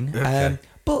scene. Okay.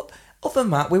 But other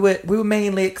than that, we were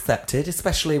mainly accepted,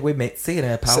 especially with Mitzi and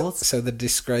her pals. So the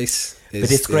disgrace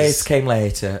came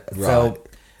later. Right. So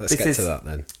let's get to that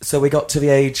then. So we got to the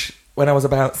age when I was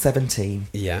about 17.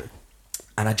 Yeah.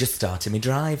 And I just started me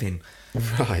driving.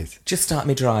 Right. Just started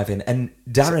me driving. And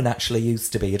Darren actually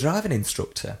used to be a driving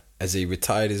instructor. Has he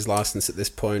retired his licence at this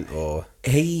point, or...?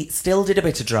 He still did a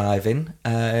bit of driving.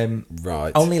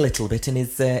 Right. Only a little bit in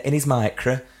his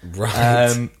Micra.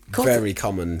 Right. Very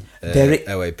common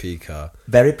OAP car.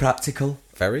 Very practical.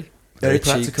 Very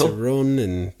practical. Cheap to run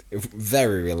and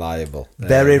very reliable.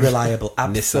 Very reliable,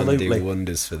 absolutely. Nissan do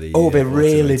wonders for the they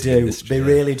really do. Industry, they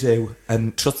really do.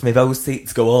 And trust me, those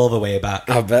seats go all the way back.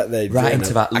 I bet they do. Right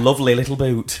into that lovely little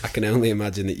boot. I can only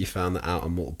imagine that you found that out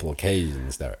on multiple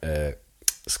occasions there.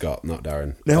 Scott, not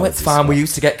Darren. No, it's fine. Scott. We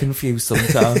used to get confused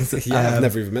sometimes. Yeah, I've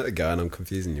never even met the guy and I'm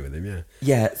confusing you with him, yeah.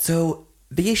 Yeah, so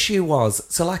the issue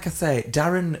was, like I say,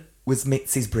 Darren was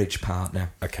Mitzi's bridge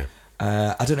partner. Okay.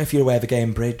 I don't know if you're aware of the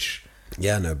game bridge.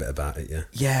 Yeah, I know a bit about it, yeah.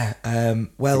 Yeah, I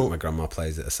think my grandma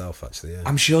plays it herself, actually, yeah.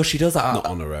 I'm sure she does. Not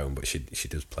on her own, but she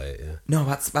does play it, yeah. No,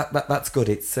 that's good.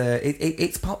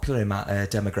 It's popular in that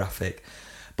demographic.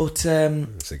 But...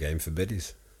 it's a game for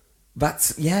biddies.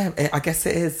 I guess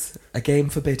it is a game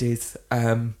for biddies.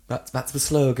 That's the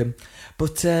slogan.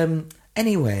 But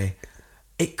anyway,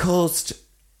 it caused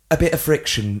a bit of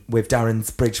friction with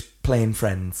Darren's bridge playing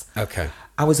friends. Okay.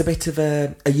 I was a bit of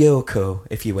a Yoko,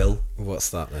 if you will. What's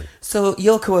that then? So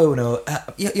Yoko Ono,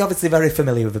 you're obviously very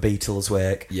familiar with the Beatles'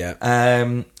 work.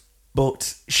 Yeah.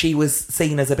 But she was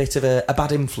seen as a bit of a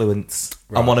bad influence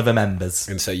on one of her members.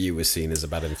 And so you were seen as a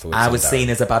bad influence? I was seen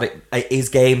as a bad... His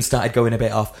game started going a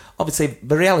bit off. Obviously,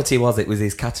 the reality was it was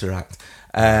his cataract.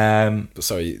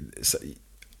 Sorry,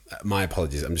 my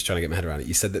apologies. I'm just trying to get my head around it.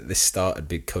 You said that this started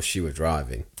because you were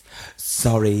driving.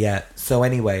 Sorry, yeah. So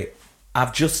anyway,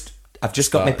 I've just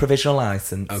got my provisional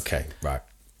licence. Okay, right.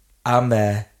 I'm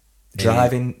there,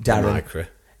 driving Darren.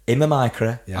 In my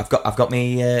Micra. Yeah. I've got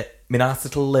my nice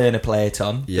little learner plate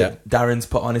on. Yeah. That Darren's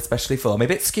put on especially for me. A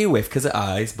bit skew with because of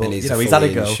eyes, but he's he's had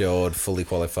a go. Insured, fully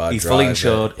qualified. He's driver. fully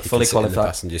insured, fully qualified. In the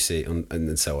passenger seat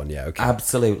and so on. Yeah. Okay.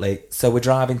 Absolutely. So we're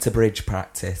driving to bridge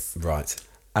practice. Right.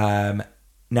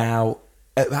 Now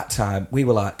at that time we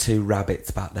were like two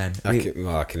rabbits back then.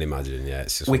 I can imagine. Yeah.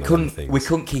 It's just we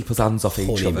couldn't keep our hands off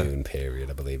each other. Honeymoon period,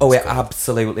 I believe. Oh, it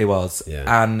absolutely was.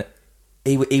 Yeah. And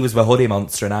he was the honey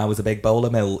monster, and I was a big bowl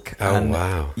of milk. Oh, and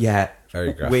wow. Yeah.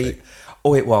 Very graphic.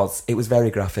 It was very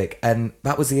graphic. And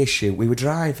that was the issue. We were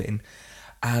driving,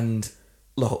 and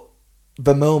look,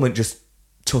 the moment just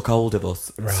took hold of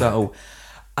us. Right. So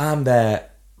I'm there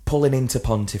pulling into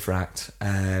Pontefract,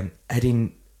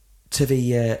 heading to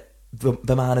the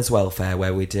Miners' Welfare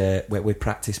where we'd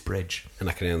practice bridge. And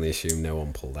I can only assume no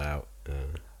one pulled out.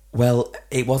 Well,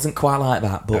 it wasn't quite like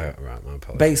that, but right, my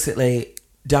apologies. Basically,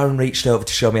 Darren reached over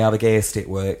to show me how the gear stick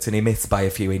worked, and he missed by a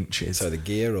few inches. So the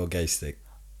gear or gear stick?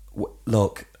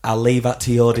 Look, I'll leave that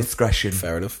to your discretion.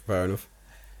 Fair enough.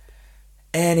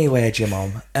 Anyway, Jim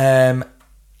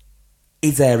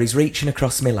he's there, he's reaching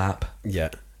across my lap. Yeah.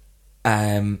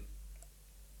 I'm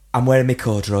wearing my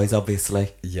corduroys,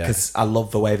 obviously, Yeah. because I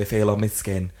love the way they feel on my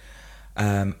skin.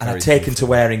 And I've taken to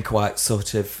wearing quite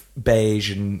sort of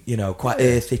beige and, quite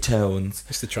earthy tones.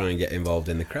 Just to try and get involved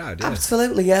in the crowd, yeah.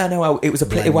 Absolutely, yeah. No, it was a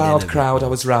pretty wild crowd I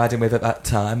was riding with at that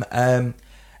time.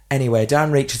 Anyway,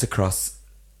 Dan reaches across,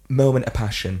 moment of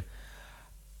passion.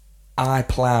 I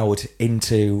ploughed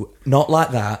into... Not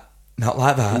like that.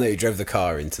 No, you drove the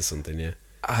car into something, yeah.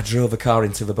 I drove a car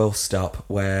into the bus stop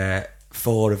where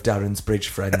 4 of Darren's bridge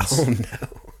friends... Oh, no.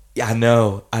 Yeah,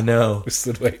 I know.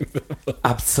 Stood waiting for the bus.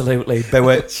 Absolutely. They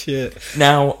were... Shit.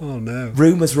 Now, oh, no.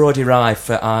 Rumours were already rife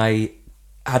that I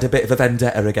had a bit of a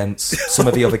vendetta against some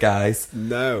of the other guys.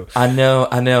 No. I know.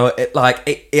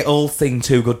 It all seemed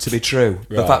too good to be true.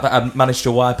 Right. The fact that I managed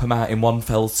to wipe them out in one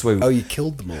fell swoop. Oh, you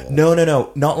killed them all?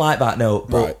 No. Not like that, no.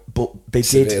 But they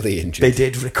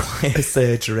did require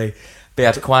surgery. They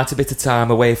had quite a bit of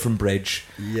time away from bridge.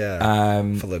 Yeah.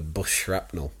 Full of bus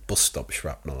stop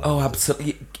shrapnel. Oh,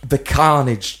 absolutely. The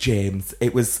carnage, James.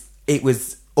 It was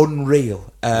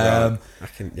unreal. Right. I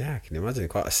can imagine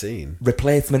quite a scene.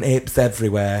 Replacement hips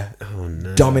everywhere. Oh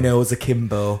no. Dominoes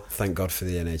akimbo. Thank God for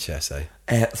the NHS,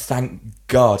 eh? Thank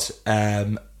God.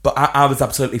 But I was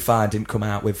absolutely fine. Didn't come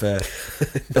out with a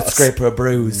scrape or a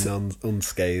bruise.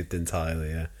 Unscathed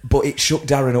entirely, yeah. But it shook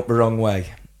Darren up the wrong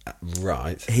way.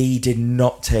 Right. He did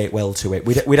not take well to it.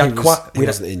 He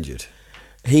wasn't injured.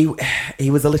 He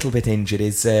was a little bit injured.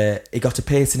 He got a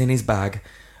piercing in his bag.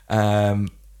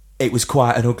 It was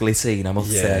quite an ugly scene, I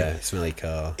must say. Yeah, smelly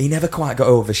car. He never quite got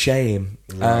over shame.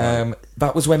 Right.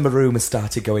 That was when the rumours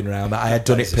started going around that I had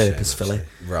done it purposefully.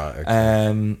 Right,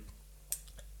 okay.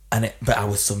 But I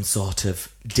was some sort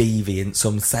of deviant,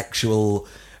 some sexual,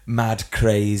 mad,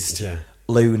 crazed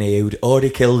loony who'd already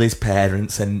killed his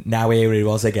parents, and now here he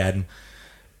was again,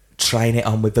 trying it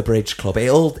on with the bridge club. It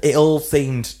all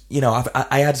seemed,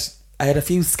 I had a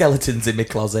few skeletons in my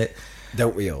closet.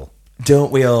 Don't we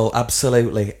all?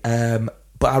 Absolutely. But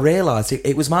I realised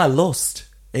it was my lust.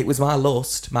 It was my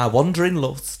lust, my wandering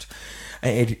lust.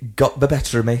 It got the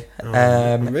better of me.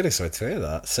 I'm really sorry to hear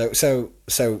that. So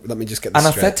let me just get this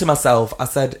straight. I said to myself,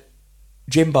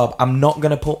 Jim Bob, I'm not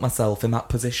going to put myself in that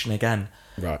position again.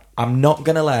 Right. I'm not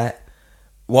going to let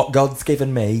what God's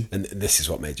given me. And this is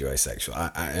what made you asexual.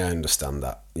 I understand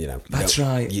that. That's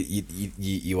right.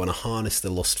 You want to harness the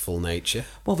lustful nature.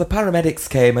 Well, the paramedics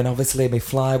came, and obviously my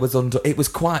fly was under. It was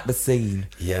quite the scene.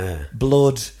 Yeah.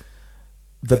 Blood.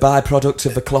 The byproduct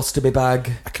of the colostomy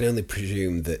bag. I can only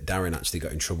presume that Darren actually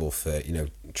got in trouble for,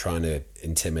 trying to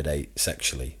intimidate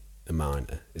sexually a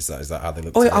minor. Is that how they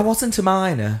looked at it? I wasn't a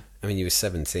minor. I mean, you were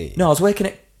 17. No, I was working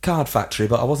at Card Factory,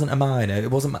 but I wasn't a minor.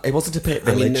 It wasn't a pit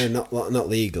village. I mean, no, not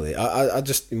legally. I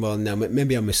just, no,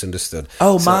 maybe I misunderstood.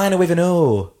 Oh, so, minor with an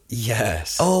O.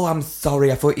 Yes. Oh, I'm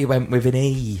sorry. I thought you went with an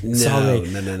E. No, sorry.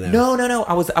 No. No.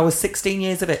 I was 16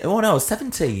 years of it. Oh no, I was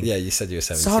 17. Yeah, you said you were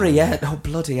 17. Sorry, yeah. Oh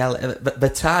bloody hell!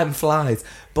 The time flies.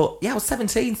 But yeah, I was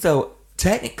 17, so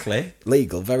technically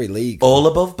legal, very legal, all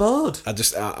above board. I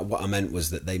just what I meant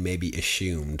was that they maybe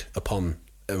assumed upon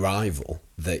arrival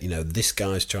that this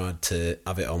guy's tried to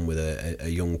have it on with a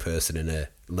young person in a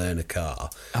learner car.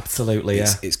 Absolutely,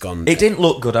 it's gone. It didn't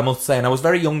look good, I must say, and I was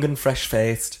very young and fresh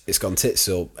faced. It's gone tits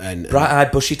up and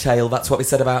bright-eyed, bushy tail. That's what we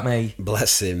said about me.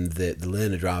 Bless him. The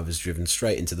learner driver's driven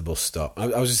straight into the bus stop.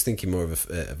 I was just thinking more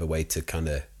of a way to kind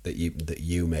of that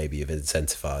you maybe have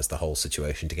incentivised the whole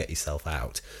situation to get yourself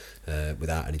out.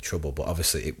 Without any trouble, but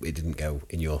obviously it didn't go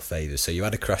in your favour. So you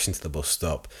had to crash into the bus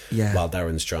stop while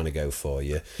Darren's trying to go for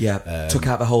you. Yeah, took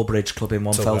out the whole bridge club in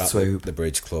one fell swoop. The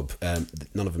bridge club.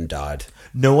 None of them died.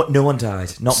 No one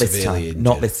died. Not Severely this time. Injured.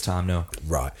 Not this time. No.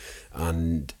 Right.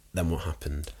 And then what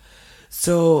happened?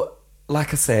 So,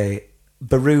 like I say,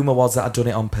 the rumour was that I'd done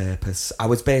it on purpose. I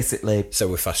was basically... So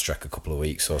we fast track a couple of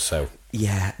weeks or so.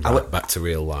 Yeah. Back to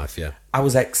real life, yeah. I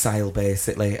was exiled,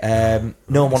 basically. No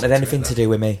one wanted anything to do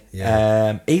with me.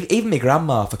 Yeah. Even my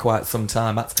grandma for quite some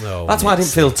time. That's why I didn't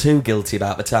feel too guilty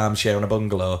about the timeshare on a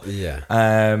bungalow.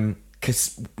 Yeah.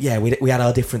 Because, we had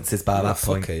our differences by that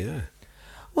point. Okay, yeah.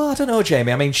 Well, I don't know,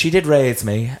 Jamie. I mean, she did raise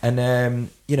me, and,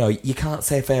 you can't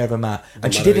say fair of a Matt.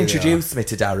 And she did introduce me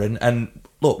to Darren, and...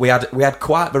 Look, we had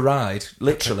quite the ride,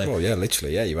 literally. Well, yeah,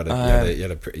 literally, yeah. You had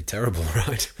a pretty terrible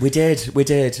ride. We did,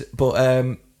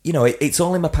 but it's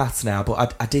all in my past now.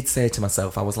 But I did say to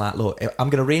myself, I was like, look, I'm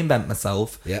going to reinvent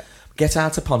myself. Yeah. Get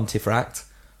out of Pontefract.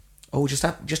 Oh, just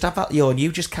have that yawn.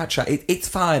 You just catch that. It's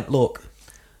fine. Look,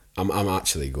 I'm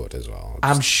actually good as well.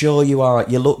 I'm sure you are.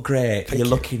 You look great. You're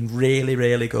looking really,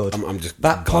 really good. I'm just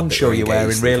that poncho you're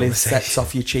wearing really sets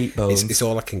off your cheekbones. It's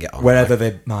all I can get on. Wherever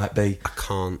they might be. I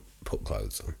can't put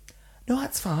clothes on. No,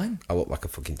 that's fine. I look like a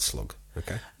fucking slug.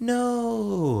 Okay.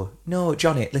 No,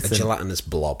 Johnny. Listen. A gelatinous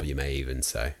blob, you may even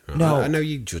say. No, I know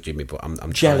you're judging me, but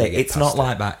I'm jelly. It's not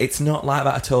like that. It's not like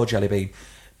that at all, Jellybean.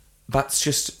 That's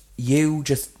just you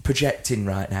just projecting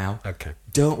right now. Okay.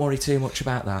 Don't worry too much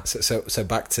about that. So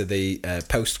back to the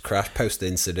post-crash,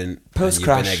 post-incident.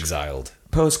 Post-crash. You've been exiled.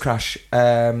 Post-crash.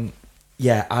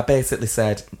 Yeah, I basically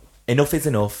said enough is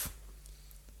enough,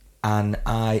 and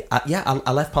I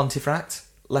left Pontefract,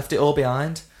 left it all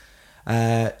behind.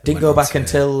 Didn't go back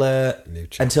until the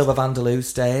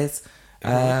Vandaloo days.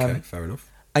 Okay, fair enough.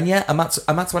 And yeah, and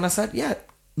that's when I said, yeah,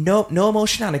 no more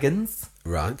shenanigans.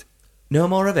 Right. No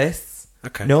more of this.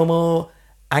 Okay. No more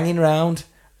hanging around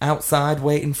outside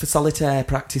waiting for solitaire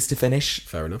practice to finish.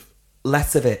 Fair enough.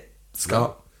 Less of it,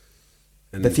 Scott.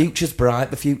 And the future's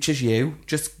bright, the future's you.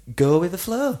 Just go with the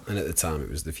flow. And at the time, it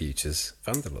was the future's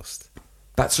Wanderlust.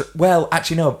 Well,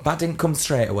 actually, no, that didn't come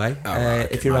straight away. Okay,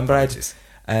 if you remember, I had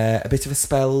a bit of a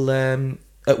spell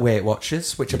at Weight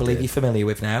Watchers, which I believe you're familiar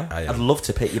with now. I'd love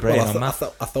to pick your brain on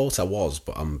that. I thought I was,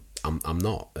 but I'm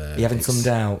not. You're having some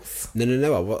doubts?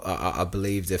 No. I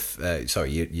believed if...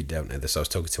 sorry, you don't know this. I was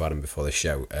talking to Adam before the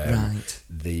show. Right.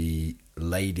 The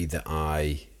lady that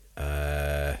I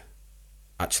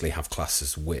actually have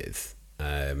classes with...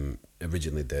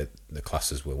 originally the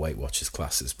classes were Weight Watchers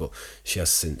classes, but she has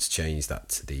since changed that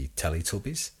to the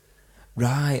Teletubbies.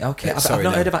 Right, okay. I've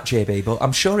not heard about JB, but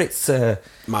I'm sure it's...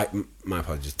 My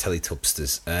apologies,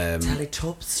 Teletubsters.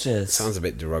 Teletubsters. Sounds a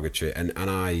bit derogatory, and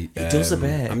I... It does a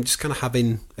bit. I'm just kind of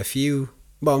having a few...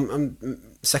 Well, I'm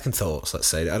second thoughts, let's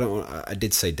say. I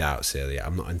did say doubts earlier.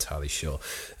 I'm not entirely sure.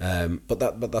 But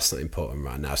that's not important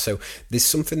right now. So there's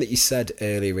something that you said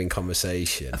earlier in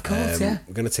conversation. Of course, yeah.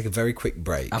 We're going to take a very quick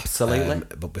break. Absolutely.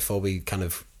 But before we kind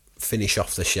of finish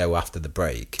off the show after the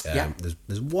break,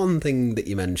 there's one thing that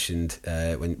you mentioned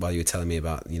while you were telling me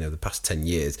about the past 10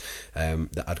 years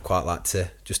that I'd quite like to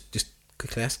just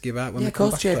quickly ask you about when we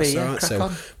come back. JB, yeah, crack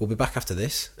on. We'll be back after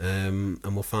this, and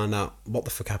we'll find out what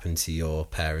the fuck happened to your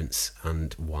parents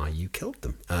and why you killed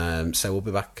them. So we'll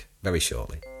be back very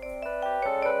shortly.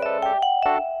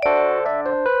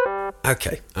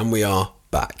 Okay, and we are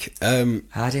back.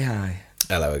 Howdy hi.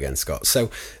 Hello again, Scott. So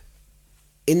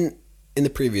in the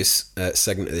previous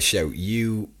segment of the show,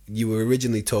 you were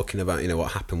originally talking about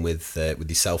what happened with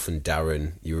yourself and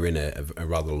Darren. You were in a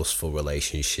rather lustful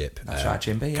relationship. That's right,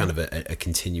 Jimby. Kind of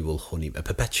a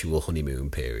perpetual honeymoon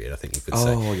period, I think you could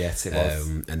say. Oh yes, it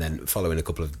was. And then following a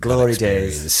couple of glory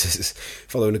days,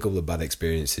 bad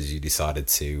experiences, you decided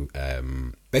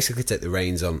to basically take the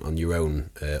reins on your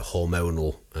own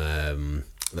hormonal.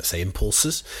 Let's say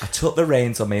impulses. I took the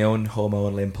reins on my own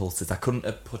hormonal impulses. I couldn't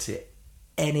have put it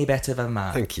any better than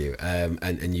that. Thank you.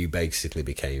 And you basically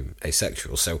became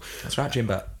asexual. So that's right,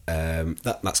 Jimbo.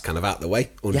 That's kind of out the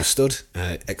way. Understood.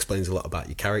 Yeah. Explains a lot about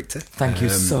your character. Thank you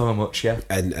so much. Yeah.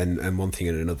 And one thing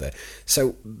and another.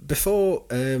 So before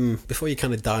you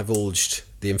kind of divulged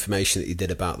the information that you did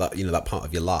about that, that part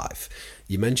of your life,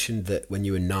 you mentioned that when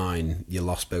you were 9, you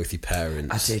lost both your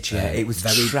parents. I did, yeah. It was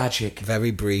tragic.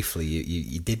 Very briefly,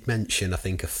 you did mention, I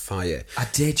think, a fire. I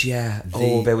did, yeah.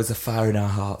 There was a fire in our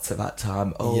hearts at that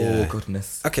time. Oh, yeah.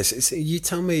 Goodness. Okay, so you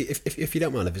tell me, if you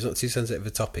don't mind, if it's not too sensitive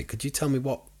a topic, could you tell me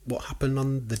what happened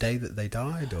on the day that they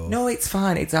died? Or? No, it's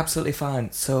fine. It's absolutely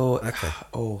fine. So,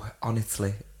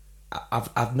 honestly,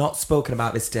 I've not spoken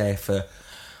about this day for...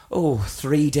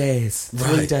 3 days.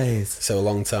 3 days. So a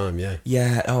long time, yeah.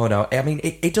 Yeah, no. I mean,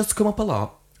 it does come up a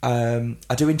lot.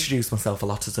 I do introduce myself a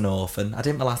lot as an orphan. I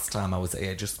didn't the last time I was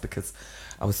here just because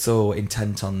I was so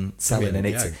intent on selling.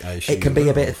 It can be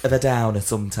a bit of a downer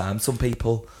sometimes. Some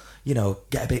people,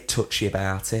 get a bit touchy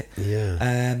about it.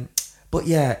 Yeah. But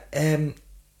yeah,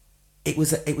 it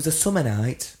was a summer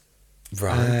night.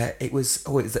 Right. It was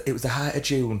the height of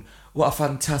June. What a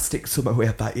fantastic summer we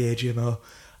had that year, Jimmo.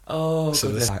 Oh, so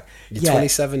you're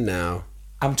 27 now.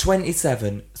 I'm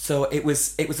 27, so it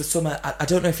was a summer. I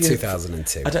don't know if you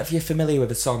 2002. I don't know if you're familiar with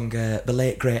the song the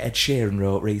late great Ed Sheeran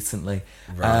wrote recently,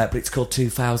 right. But it's called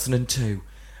 2002.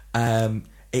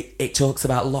 It talks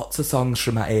about lots of songs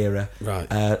from that era,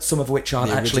 right? Some of which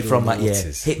aren't actually from that year.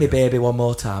 Hit Me Baby One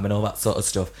More Time and all that sort of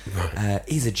stuff. Right.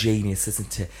 He's a genius,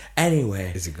 isn't he?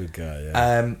 Anyway, he's a good guy.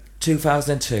 Yeah.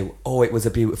 2002. Oh, it was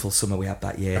a beautiful summer we had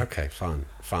that year. Okay, fine.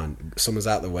 Summer's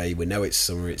out the way. We know it's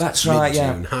summer. It's That's right.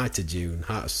 June, Yeah. Height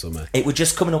of summer. It was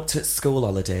just coming up to school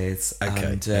holidays. Okay.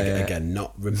 And, again,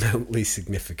 not remotely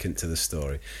significant to the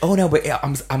story. Oh no, but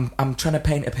I'm trying to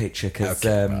paint a picture because.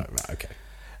 Okay.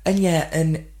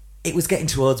 And it was getting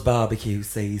towards barbecue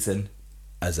season.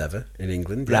 As ever in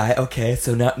England. Yeah. Right, okay,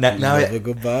 so now love a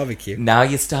good barbecue. Now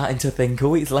you're starting to think,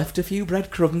 oh, he's left a few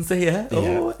breadcrumbs here.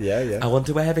 Oh, yeah. I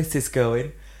wonder where this is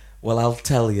going. Well, I'll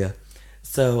tell you.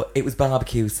 So it was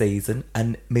barbecue season,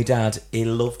 and my dad, he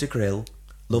loved a grill.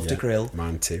 Loved a grill.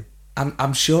 Mine too.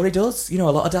 I'm sure he does. You know,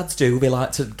 a lot of dads do. They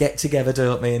like to get together,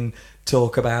 don't they, and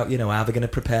talk about, how they're going to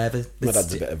prepare the My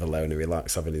dad's a bit of a loner. He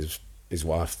likes having his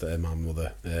wife there, my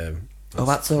mother.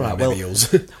 That's all right. Well,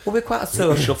 we're quite a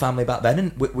social family back then,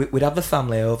 and we'd have the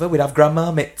family over. We'd have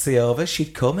Grandma Mitzi over.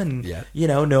 She'd come and,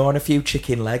 gnaw on a few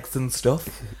chicken legs and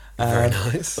stuff. Very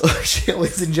nice. She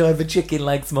always enjoyed the chicken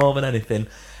legs more than anything,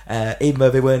 even though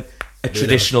they weren't a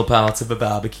traditional part of a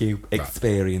barbecue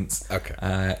experience.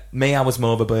 Okay. Me, I was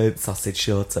more of a burnt sausage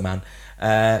shorter man.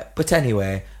 But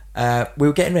anyway, we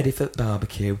were getting ready for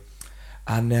barbecue,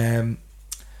 and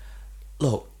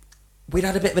look, we'd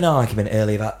had a bit of an argument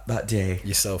earlier that day.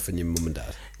 Yourself and your mum and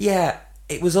dad? Yeah,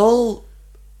 it was all...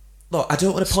 Look, I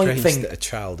don't want to point things... that a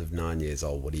child of 9 years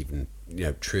old would even,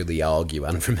 truly argue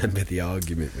and remember the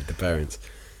argument with the parents.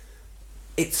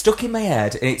 It stuck in my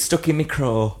head and it stuck in my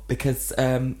craw because I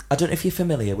don't know if you're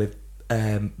familiar with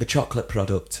the chocolate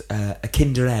product, a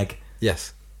Kinder Egg.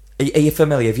 Yes. Are you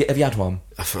familiar? Have you had one?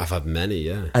 I've had many,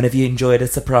 yeah. And have you enjoyed a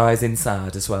surprise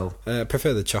inside as well? I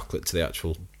prefer the chocolate to the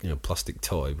actual, plastic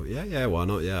toy. But yeah, why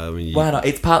not? Yeah, I mean, why not?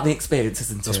 It's part of the experience,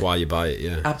 isn't it? That's why you buy it.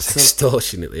 Yeah, absolutely. It's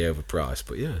extortionately overpriced,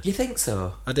 but yeah. You think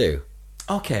so? I do.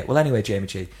 Okay. Well, anyway, Jamie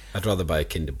G. I'd rather buy a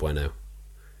Kinder Bueno.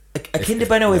 A Kinder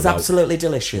Bueno is absolutely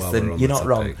delicious, and you're not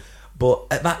wrong. But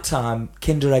at that time,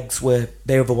 Kinder Eggs were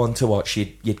the other one to watch.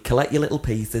 You'd collect your little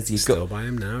pieces. You'd still buy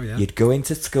them now, yeah. You'd go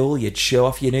into school. You'd show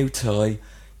off your new toy.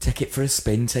 Take it for a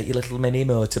spin. Take your little mini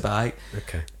motorbike.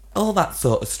 Okay. All that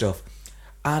sort of stuff.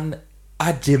 And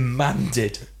I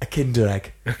demanded a Kinder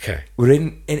Egg. Okay.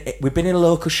 We've been in a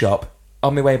local shop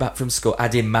on my way back from school. I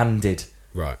demanded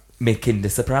me Kinder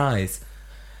Surprise.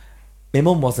 My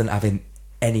mum wasn't having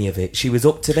any of it. She was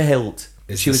up to the hilt.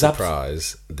 She was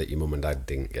surprised that your mum and dad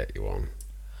didn't get you one.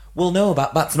 Well, no,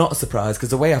 that's not a surprise because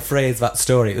the way I phrased that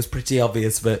story, it was pretty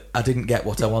obvious that I didn't get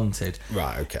what I wanted.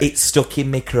 Right, okay. It stuck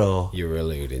in my craw. You were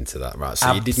alluding to that, right?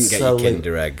 So you didn't get your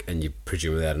Kinder Egg, and you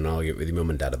presumably had an argument with your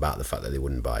mum and dad about the fact that they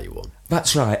wouldn't buy you one.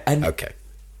 That's right. And okay.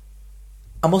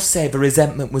 I must say the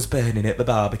resentment was burning at the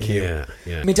barbecue.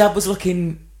 Yeah. My dad was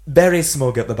looking very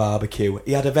smug at the barbecue.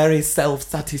 He had a very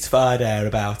self-satisfied air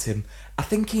about him. I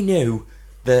think he knew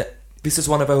that this was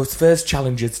one of those first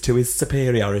challenges to his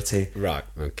superiority. Right,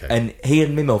 okay. And he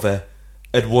and my mother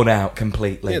had won out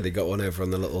completely. Yeah, they got one over on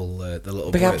the little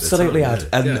They absolutely had.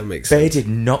 And that makes they sense. did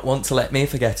not want to let me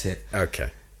forget it.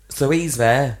 Okay. So he's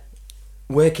there,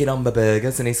 working on the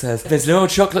burgers, and he says, "There's no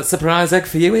chocolate surprise egg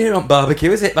for you here on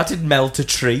barbecue, is it? That'd melt a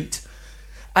treat."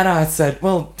 And I said,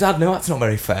 "Well, Dad, no, that's not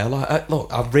very fair.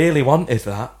 Look, I really wanted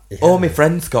that. Yeah. All my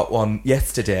friends got one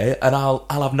yesterday, and I'll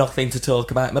have nothing to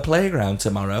talk about in the playground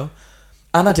tomorrow.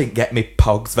 And I didn't get me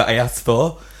Pogs that I asked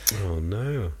for." Oh,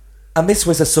 no. And this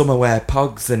was a summer where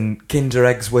Pogs and Kinder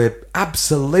Eggs were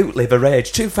absolutely the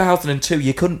rage. 2002,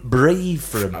 you couldn't breathe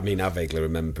for them. I mean, I vaguely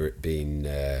remember it being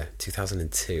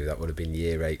 2002. That would have been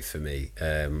year 8 for me.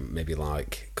 Maybe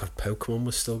Pokemon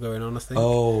was still going on, I think.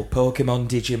 Oh, Pokemon,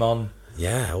 Digimon.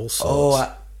 Yeah, all sorts.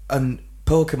 And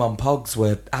Pokemon Pogs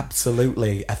were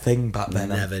absolutely a thing back then.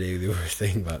 I never knew they were a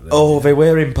thing back then. Oh, they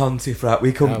were in Pontefract.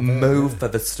 We couldn't move for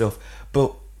the stuff.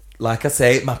 But, like I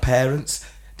say, my parents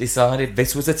decided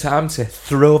this was a time to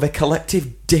throw the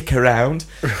collective dick around.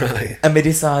 Right. And they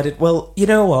decided, well, you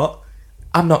know what?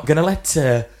 I'm not going to let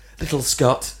little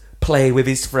Scott play with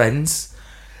his friends.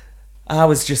 I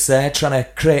was just there trying to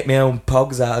create my own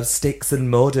Pogs out of sticks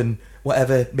and mud and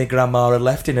whatever my grandma had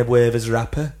left in a Werther's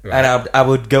wrapper. Right. And I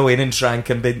would go in and try and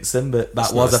convince them, but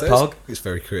that was nice. A Pog. It's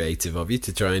very creative of you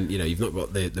to try and, you've not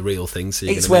got the real thing, so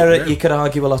it's where you could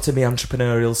argue a lot of my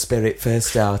entrepreneurial spirit first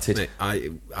started.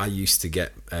 Mate, I used to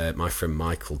get my friend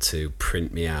Michael to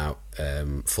print me out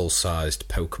full-sized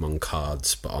Pokemon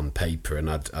cards, but on paper,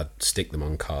 and I'd stick them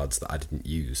on cards that I didn't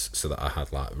use, so that I had,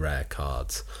 rare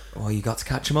cards. Oh, you got to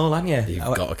catch them all, haven't you?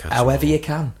 You've got to catch however them all. You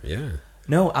can. Yeah.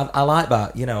 No, I like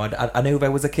that. You know, I knew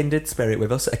there was a kindred spirit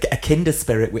with us, a kinder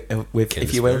spirit with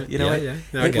if you will. Spirit. You know, yeah.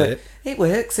 No, I get it. It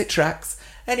works. It tracks.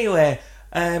 Anyway,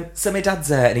 so my dad's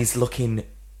there and he's looking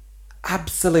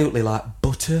absolutely like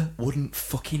butter wouldn't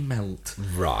fucking melt.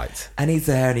 Right. And he's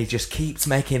there and he just keeps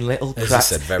making little cracks.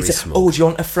 As you said, very small. Oh, do you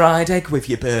want a fried egg with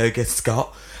your burger,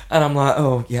 Scott? And I'm like,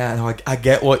 oh yeah, no, I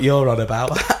get what you're on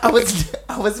about. I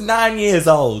was 9 years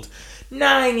old.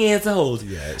 9 years old.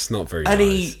 Yeah, it's not very and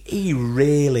nice. he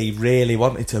really, really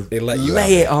wanted to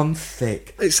lay it on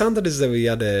thick. It sounded as though he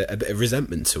had a bit of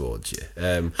resentment towards you.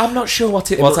 I'm not sure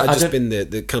what it was. It might have just been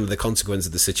the kind of the consequence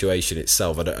of the situation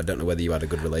itself. I don't know whether you had a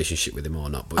good relationship with him or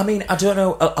not. But I mean, I don't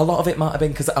know. A lot of it might have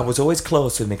been because I was always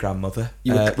close with my grandmother.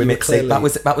 Clearly...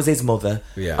 That was his mother.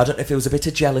 Yeah. I don't know if there was a bit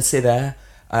of jealousy there.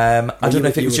 I don't know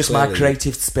if it was just my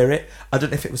creative spirit. I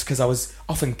don't know if it was because I was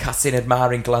often casting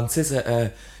admiring glances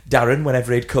at Darren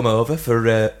whenever he'd come over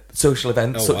for social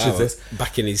events as this.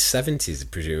 Back in his 70s,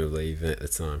 presumably, even at the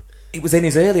time. It was in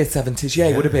his earlier 70s, yeah.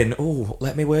 It would have been,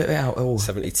 let me work it out.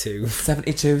 72.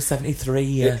 72, 73,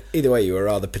 yeah. Either way, you were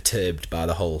rather perturbed by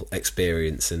the whole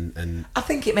experience. And I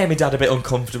think it made my dad a bit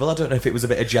uncomfortable. I don't know if it was a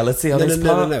bit of jealousy on his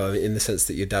part. No. I mean, in the sense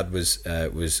that your dad was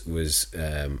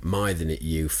mithing at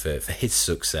you for his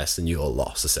success and your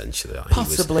loss, essentially.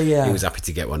 Possibly, yeah. He was happy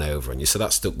to get one over on you, so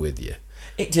that stuck with you.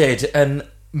 It did, and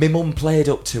my mum played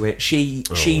up to it. She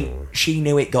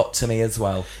knew it got to me as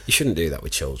well. You shouldn't do that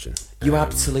with children. You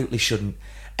absolutely shouldn't.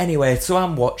 Anyway, so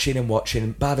I'm watching and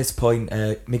watching. By this point,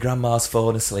 my grandma's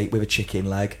fallen asleep with a chicken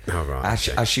leg,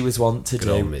 as she was wont to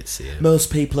do. Old Mitzi, yeah.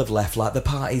 Most people have left, like the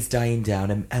party's dying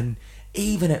down, and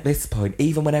even at this point,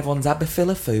 even when everyone's had their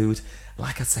fill of food,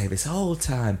 like I say, this whole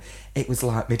time, it was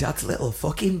like my dad's little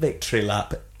fucking victory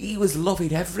lap. He was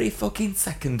loving every fucking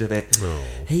second of it. Oh.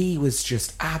 He was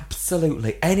just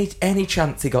absolutely any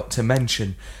chance he got to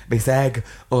mention this egg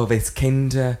or this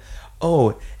Kinder.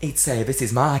 Oh, he'd say, "This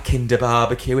is my Kinder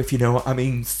barbecue," if you know what I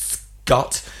mean,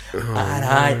 Scott. And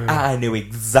I knew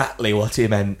exactly what he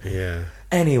meant. Yeah.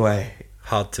 Anyway,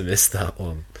 hard to miss that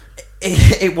one.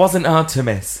 It wasn't hard to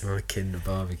miss. My Kinder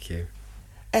barbecue.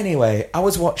 Anyway, I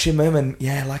was watching them and,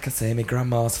 yeah, like I say, my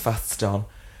grandma's fast on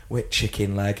with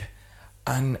chicken leg.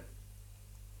 And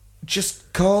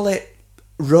just call it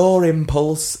raw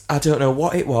impulse. I don't know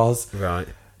what it was. Right.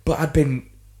 But I'd been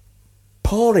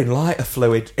pouring lighter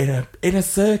fluid in a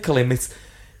circle in this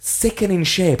sickening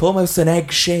shape, almost an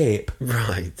egg shape.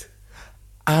 Right.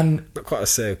 And not quite a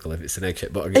circle if it's an egg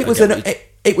shape, but it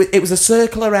was a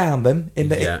circle around them,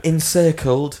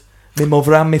 encircled my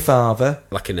mother and my father,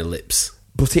 like an ellipse.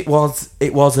 But it was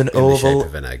an oval shape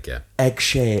of an egg, yeah. Egg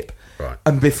shape. Right.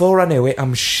 And before I knew it,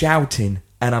 I'm shouting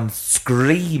and I'm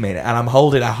screaming and I'm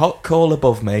holding a hot coal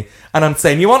above me and I'm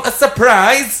saying, "You want a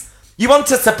surprise? You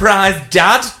want a surprise,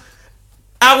 Dad?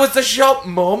 How was the shop,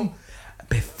 Mum?"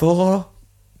 Before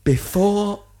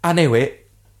I knew it,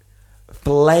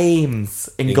 flames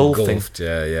engulfing.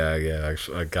 Yeah.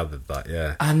 I gathered that,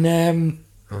 yeah. And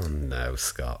oh no,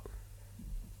 Scott.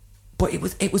 But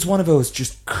it was one of those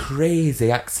just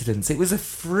crazy accidents. It was a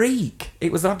freak.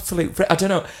 It was an absolute freak. I don't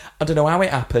know how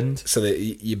it happened. So that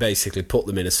you basically put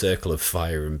them in a circle of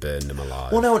fire and burned them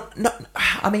alive. Well, no.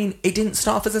 I mean, it didn't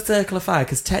start off as a circle of fire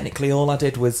because technically all I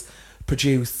did was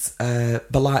produce the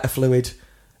lighter fluid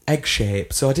egg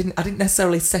shape. So I didn't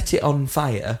necessarily set it on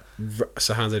fire.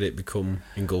 So how did it become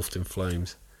engulfed in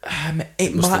flames?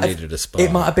 It might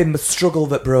have been the struggle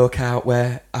that broke out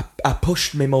where I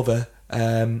pushed my mother.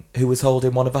 Who was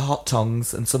holding one of the hot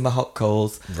tongs and some of the hot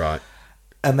coals. Right.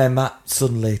 And then that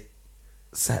suddenly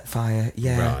set fire.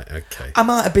 Yeah. Right, okay. I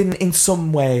might have been in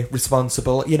some way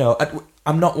responsible. You know,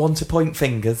 I'm not one to point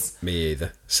fingers. Me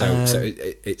either. So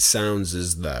it sounds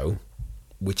as though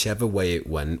whichever way it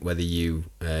went, whether you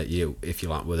if you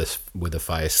like, with a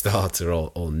fire starter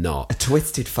or not. A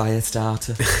twisted fire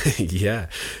starter. Yeah.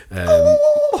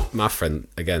 My friend,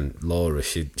 again, Laura,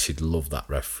 she'd love that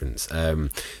reference.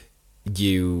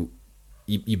 You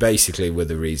basically were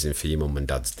the reason for your mum and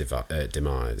dad's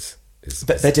demise.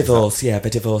 They're divorced, yeah.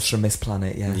 They're divorced from this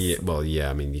planet, yes. Yeah, well,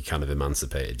 yeah. I mean, you kind of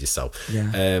emancipated yourself.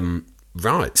 Yeah.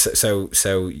 Right. So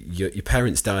your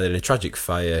parents died in a tragic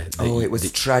fire. It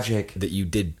was tragic. That you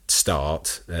did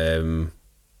start,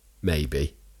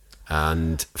 maybe,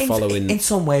 and following. In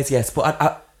some ways, yes, but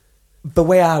I the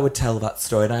way I would tell that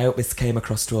story, and I hope this came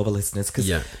across to all the listeners, because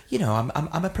you know,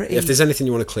 I'm a pretty. If there's anything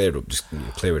you want to clear up, just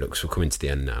clear it up, because we're coming to the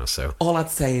end now. So all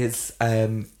I'd say is,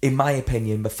 in my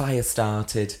opinion, the fire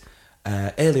started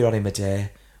earlier on in the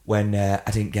day when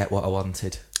I didn't get what I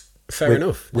wanted. Fair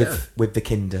enough. With the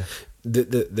Kinder.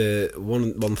 The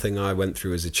one thing I went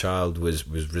through as a child was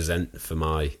resent for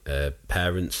my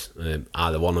parents,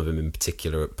 either one of them in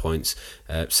particular at points,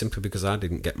 simply because I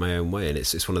didn't get my own way, and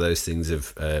it's one of those things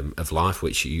of life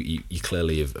which you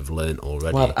clearly have learnt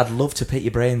already. Well, I'd love to pick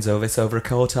your brains over a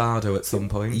cortado at some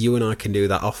point. You and I can do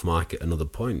that off mic at another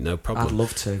point, no problem. I'd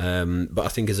love to. But I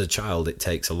think as a child, it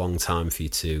takes a long time for you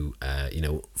to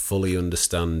fully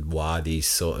understand why these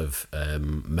sort of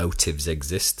motives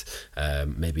exist.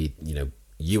 Maybe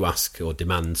you ask or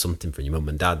demand something from your mum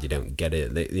and dad, you don't get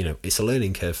it. It's a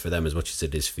learning curve for them as much as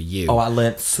it is for you. Oh, I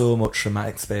learnt so much from that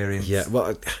experience. Yeah,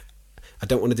 well, I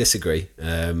don't want to disagree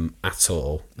at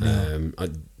all. No.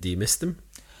 Do you miss them?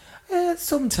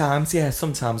 Sometimes, yeah.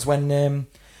 Sometimes when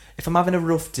if I'm having a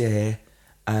rough day,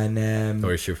 and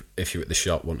or if you're at the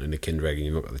shop wanting a Kinder Egg and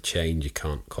you've not got the change, you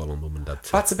can't call on mum and dad.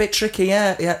 That's a bit tricky,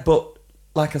 yeah. But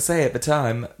like I say, at the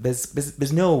time,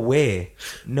 there's no way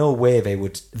they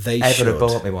would ever have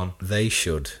bought me one. They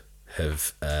should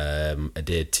have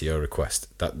adhered to your request.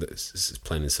 That's as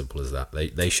plain and simple as that.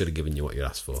 They should have given you what you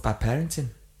asked for. It's bad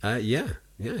parenting. Yeah,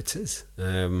 it is.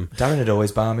 Darren had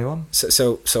always buy me one.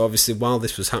 So obviously, while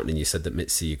this was happening, you said that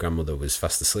Mitzi, your grandmother, was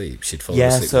fast asleep. She'd fallen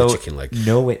asleep with a chicken leg.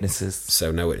 No witnesses.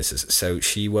 So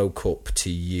she woke up to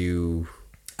you.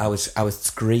 I was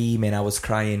screaming. I was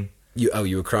crying.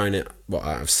 You were crying out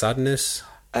of sadness,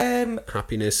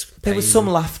 happiness, pain? There was some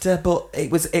laughter, but it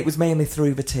was mainly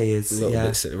through the tears.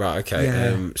 Right, okay.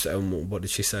 Yeah. So what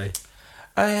did she say?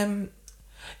 You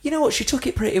know what? She took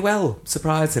it pretty well,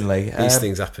 surprisingly. These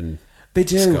things happen. They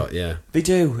do, Scott, yeah. They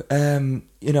do.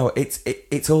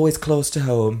 It's always close to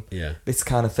home. Yeah. This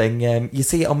kind of thing. You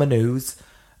see it on the news.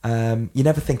 You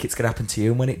never think it's going to happen to you,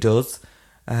 and when it does,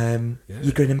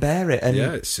 you grin and bear it. And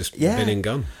it's just been and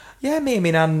gone. Yeah, me and my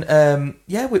nan,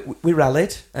 we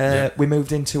rallied. We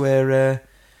moved into a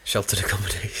sheltered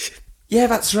accommodation. Yeah,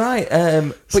 that's right.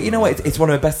 But you know what? It's one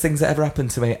of the best things that ever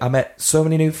happened to me. I met so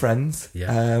many new friends,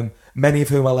 many of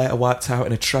whom I later wiped out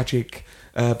in a tragic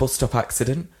bus stop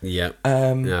accident. Yeah. I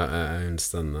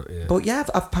understand that, yeah. But yeah,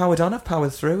 I've powered on, I've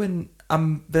powered through, and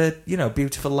I'm the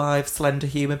beautiful, live, slender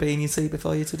human being you see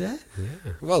before you today.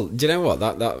 Yeah. Well, do you know what?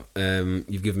 That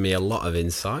you've given me a lot of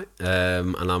insight,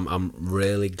 and I'm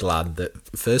really glad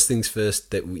that first things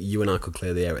first that you and I could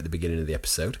clear the air at the beginning of the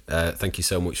episode. Thank you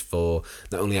so much for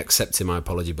not only accepting my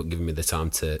apology but giving me the time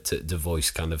to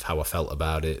voice kind of how I felt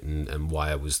about it and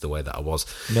why I was the way that I was.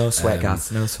 No sweat,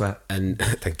 Gaz. No sweat. And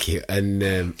thank you. And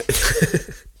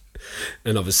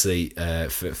and obviously,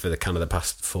 for the kind of the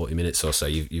past 40 minutes or so,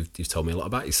 you've told me a lot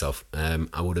about yourself.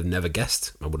 I would have never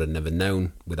guessed. I would have never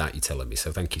known without you telling me.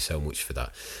 So thank you so much for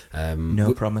that.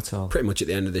 No problem at all. Pretty much at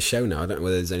the end of the show now. I don't know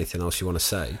whether there's anything else you want to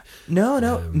say. No,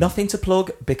 nothing to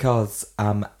plug because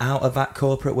I'm out of that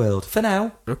corporate world for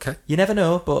now. Okay. You never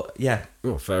know, but yeah.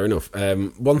 Oh, fair enough.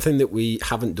 One thing that we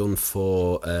haven't done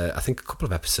for, I think, a couple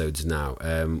of episodes now,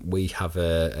 we have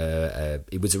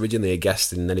it was originally a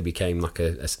guest and then he became like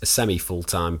a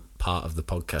semi-full-time part of the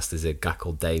podcast. There's a guy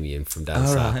called Damien from down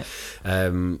south.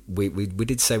 Right. We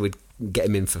did say we'd get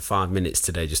him in for 5 minutes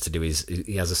today just to do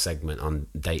he has a segment on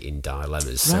dating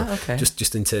dilemmas. Right, so okay.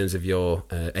 just in terms of your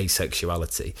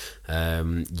asexuality,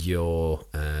 your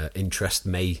interest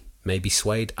may be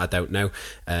suede, I don't know.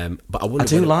 But I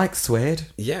do like suede.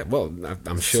 Yeah, well,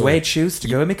 I'm sure. Suede shoes to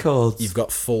go in my cords. You've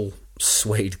got full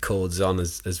suede cords on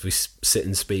as we sit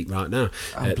and speak right now.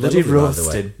 I'm bloody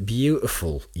roasted.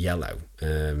 Beautiful yellow.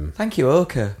 Thank you,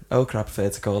 ochre. Ochre, I prefer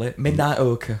to call it. Midnight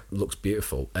ochre. Looks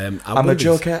beautiful. I'm a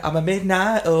joker. I'm a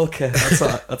midnight ochre.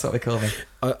 That's what we call me.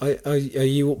 Are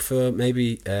you up for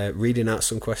maybe reading out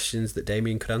some questions that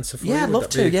Damien could answer for you? Yeah, I'd love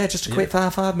to. Yeah, just a quick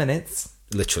 5 minutes.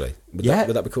 Literally. Would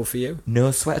that be cool for you? No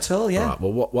sweat at all, yeah. All right,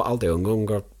 well, what I'll do, I'm going to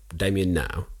grab Damien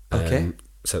now. Okay.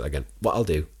 Say that again. What I'll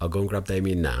do, I'll go and grab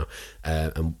Damien now,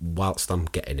 and whilst I'm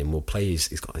getting him, we'll play he's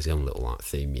got his own little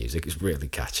theme music. It's really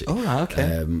catchy. All right,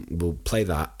 okay. We'll play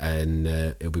that, and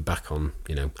he'll be back on,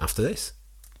 after this.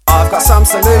 I've got some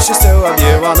solutions to have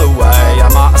you on the way. I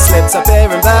might have slipped up here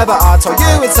and there, but I told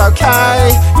you it's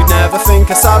okay. You'd never think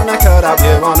of something I could have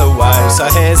you on the way. So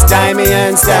here's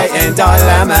Damien's Dating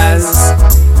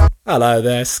Dilemmas. Hello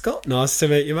there, Scott. Nice to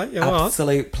meet you, mate. You're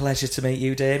Absolute pleasure to meet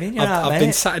you, Damien. I've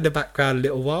been sat in the background a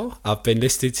little while. I've been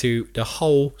listening to the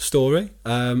whole story.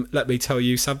 Let me tell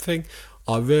you something.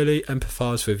 I really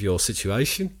empathise with your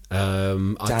situation.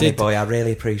 Danny boy, I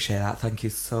really appreciate that. Thank you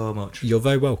so much. You're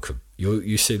very welcome.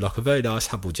 You seem like a very nice,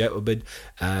 humble gentleman,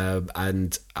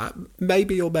 and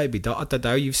maybe or maybe not. I don't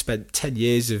know. You've spent 10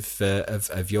 years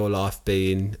of your life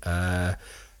being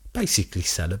basically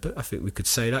celibate. I think we could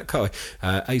say that, can't we?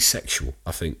 Asexual,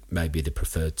 I think, may be the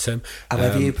preferred term.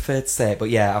 However you prefer to say it, but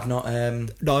yeah, I've not...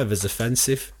 Neither's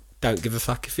offensive. Don't give a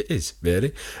fuck if it is,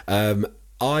 really.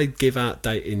 I give out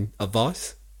dating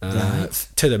advice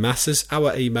to the masses.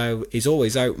 Our email is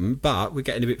always open, but we're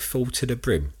getting a bit full to the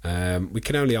brim. We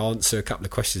can only answer a couple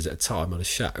of questions at a time on a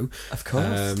show. Of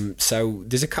course. So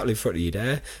there's a couple in front of you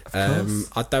there. Of course.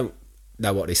 I don't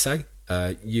know what they say.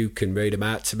 You can read them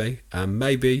out to me, and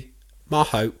maybe my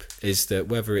hope is that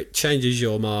whether it changes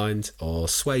your mind or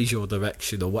sways your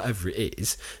direction or whatever it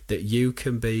is, that you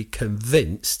can be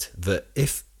convinced that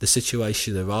if the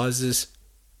situation arises,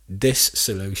 this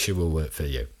solution will work for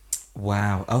you.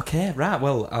 Wow. Okay. Right.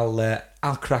 Well,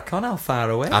 I'll crack on. I'll fire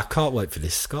away. I can't wait for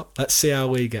this, Scott. Let's see how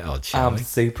we get on, shall we? I'm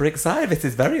super excited. This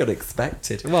is very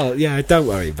unexpected. Well, yeah. Don't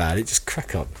worry about it. Just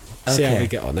crack on. See how we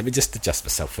get on. Let me just adjust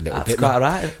myself a little bit. That's quite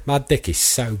right. My dick is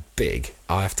so big,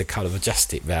 I have to kind of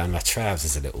adjust it round my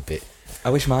trousers a little bit.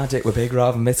 I wish my dick were big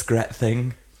rather than this Gret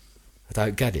thing. I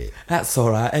don't get it. That's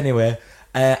all right. Anyway,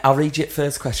 I'll read you the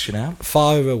first question out.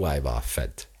 Fire away, my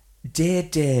friend. Dear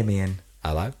Damien.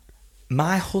 Hello.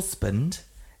 My husband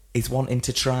is wanting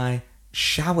to try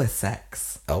shower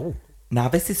sex. Oh. Now,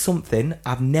 this is something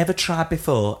I've never tried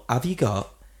before. Have you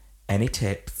got any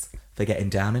tips for getting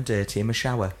down and dirty in the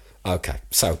shower? Okay,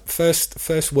 so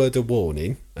first word of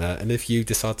warning, and if you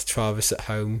decide to try this at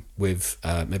home with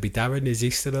maybe Darren, is he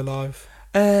still alive?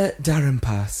 Darren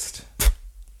passed.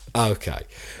 Okay,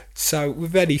 so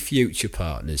with any future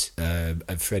partners, and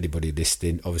for anybody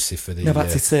listening, obviously for the... No,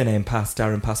 that's his surname, passed,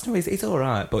 Darren passed. No, he's all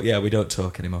right, but yeah, we don't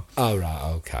talk anymore. Oh,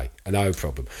 right, okay, no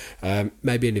problem.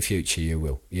 Maybe in the future you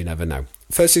will, you never know.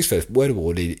 First things first, word of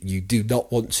warning, you do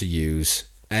not want to use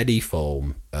any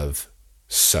form of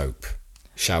soap,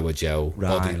 shower gel,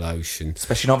 body lotion,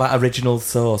 especially not that original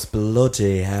sauce.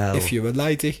 Bloody hell! If you're a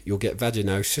lady, you'll get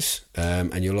vaginosis,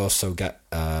 and you'll also get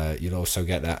that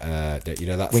that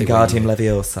Wingardium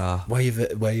Leviosa,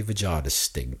 where your vagina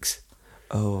stinks.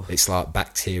 Oh, it's like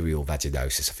bacterial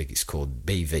vaginosis. I think it's called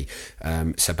BV.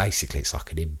 So basically, it's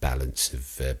like an imbalance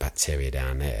of bacteria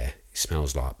down there. It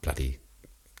smells like bloody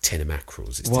tin of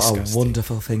mackerels. It's disgusting. A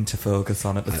wonderful thing to focus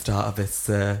on at the start of this.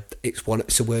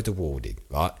 It's a word of warning,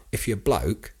 right? If you're a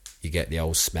bloke, you get the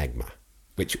old smegma,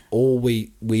 which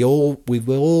we've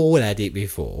all had it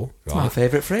before. Right? It's my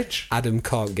favourite fridge. Adam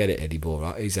can't get it anymore,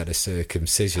 right? He's had a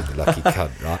circumcision, the lucky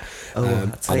cunt, right?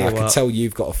 I can tell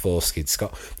you've got a foreskin,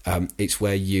 Scott. It's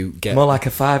where you get more like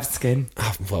a 5 skin.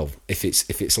 Well, if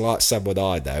it's like someone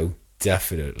I know.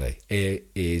 Definitely. It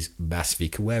is massive. You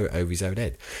can wear it over his own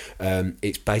head.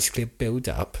 It's basically a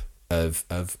build-up of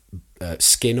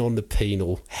skin on the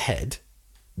penile head,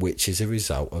 which is a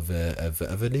result of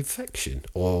an infection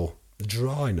or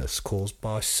dryness caused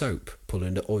by soap,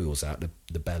 pulling the oils out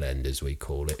the bell end, as we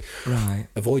call it. Right.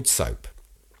 Avoid soap.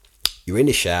 You're in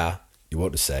the shower, you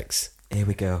want the sex. Here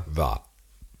we go. Right.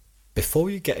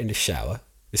 Before you get in the shower,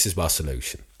 this is my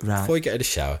solution. Right. Before you get in the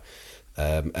shower,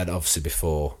 and obviously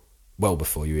before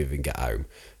you even get home,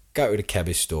 go to the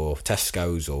chemist or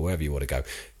Tesco's or wherever you want to go.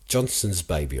 Johnson's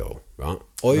baby oil, right?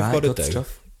 All you've got to do,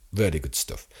 stuff. Really good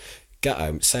stuff. Get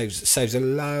home, saves a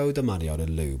load of money on a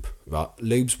lube, right?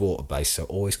 Lube's water-based, so it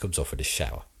always comes off in the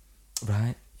shower.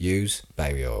 Right. Use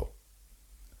baby oil.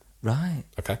 Right.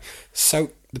 Okay.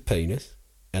 Soak the penis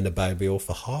and the baby oil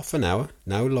for half an hour,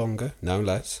 no longer, no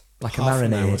less. Like a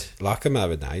marinade. Like a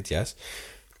marinade, yes.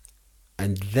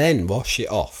 And then wash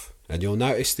it off. And you'll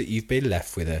notice that you've been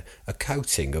left with a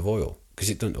coating of oil, because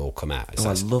it doesn't all come out.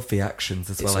 I love the actions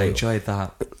as well. I enjoyed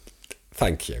that.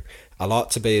 Thank you. I like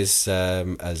to be as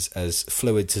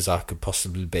fluid as I could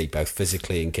possibly be, both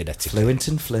physically and kinetically. Fluent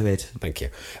and fluid. Thank you.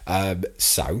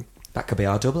 So that could be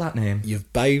our double act name.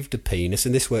 You've bathed the penis,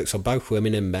 and this works on both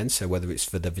women and men, so whether it's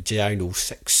for the vaginal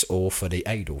sex or for the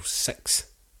anal sex.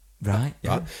 Right,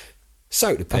 yeah. Right?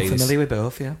 Soak the penis. I'm familiar with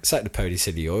both, yeah. Soak the penis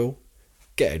in the oil.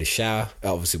 Get in the shower,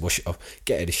 obviously wash it off.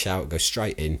 Get in the shower, go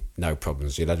straight in, no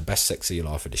problems. You'll have the best sex of your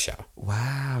life in the shower.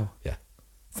 Wow. Yeah.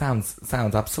 Sounds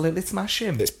absolutely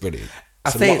smashing. It's brilliant. I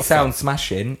say it sounds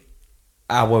smashing.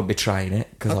 I won't be trying it,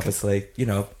 because obviously,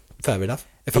 Fair enough.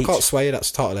 If I can't sway you,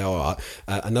 that's totally all right.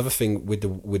 Another thing with the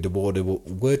word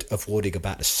of warning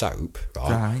about the soap,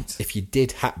 right? If you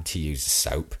did happen to use the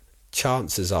soap,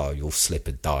 chances are you'll slip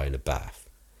and die in a bath.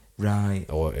 Right.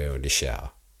 Or in the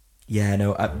shower. Yeah,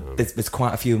 no, there's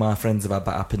quite a few of my friends have had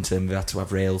that happen to them. They've had to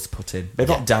have rails put in. They've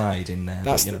not died in there.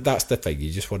 That's the thing.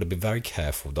 You just want to be very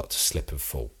careful not to slip and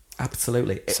fall.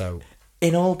 Absolutely. So,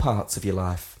 in all parts of your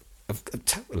life.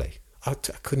 Totally. I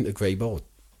couldn't agree more.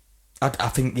 I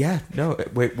think,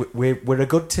 we're a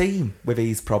good team with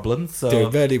these problems. So.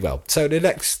 Doing very well. So the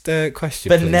next question,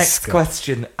 The please, next Scott.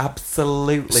 question,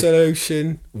 absolutely.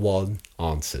 Solution 1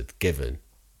 answered, given.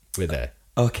 We're there.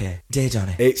 Okay, dear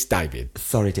Johnny. It's Damien.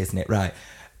 Sorry, isn't it? Right.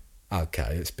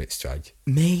 Okay, it's a bit strange.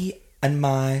 Me and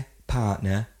my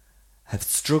partner have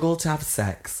struggled to have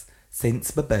sex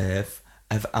since the birth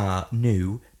of our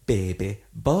new baby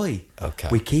boy. Okay.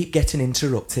 We keep getting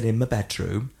interrupted in my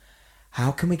bedroom.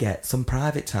 How can we get some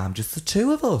private time, just the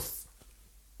two of us?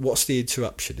 What's the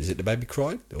interruption? Is it the baby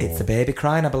crying? Or... It's the baby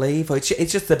crying, I believe. Or it's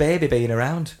just the baby being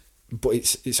around. But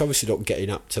it's obviously not getting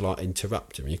up to like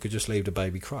interrupt him. You could just leave the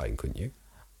baby crying, couldn't you?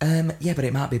 Yeah, but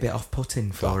it might be a bit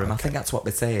off-putting for him. Okay. I think that's what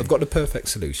they're saying. I've got the perfect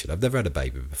solution. I've never had a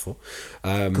baby before.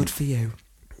 Good for you.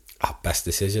 Best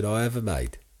decision I ever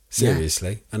made.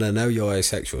 Seriously. Yeah. And I know you're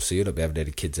asexual, so you'll not be having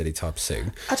any kids anytime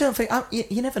soon. I don't think...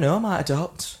 you never know, I might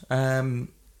adopt. I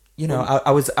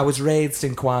was raised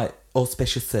in quite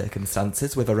auspicious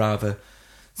circumstances with a rather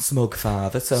smug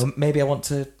father, so maybe I want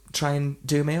to try and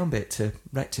do my own bit to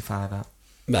rectify that.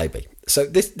 Maybe. So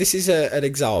this is an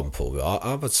example.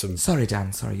 I've had some... Sorry,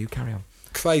 Dan. Sorry, you carry on.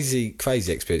 Crazy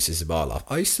experiences in my life.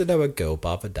 I used to know a girl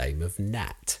by the name of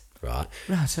Nat, right?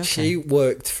 Right, okay. She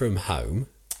worked from home.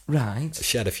 Right.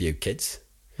 She had a few kids.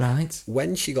 Right.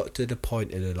 When she got to the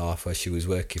point in her life where she was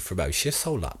working from home, she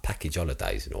sold like package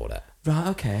holidays and all that. Right,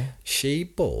 okay. She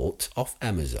bought off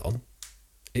Amazon,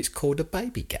 it's called a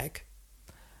baby gag.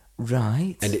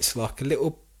 Right. And it's like a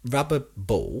little rubber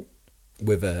ball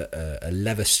with a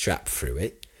leather strap through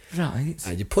it. Right.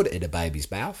 And you put it in a baby's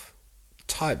mouth,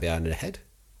 tie it behind the head,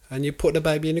 and you put the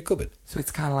baby in the cupboard. So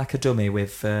it's kind of like a dummy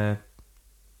with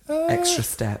extra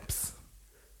steps.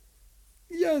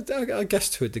 Yeah, I guess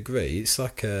to a degree. It's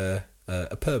like a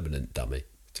permanent dummy.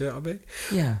 Do you know what I mean?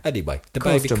 Yeah. Anyway, the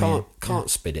baby can't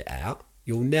spit it out.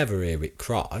 You'll never hear it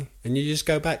cry, and you just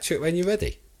go back to it when you're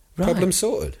ready. Right. Problem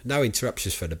sorted. No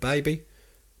interruptions for the baby.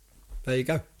 There you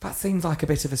go. That seems like a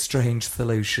bit of a strange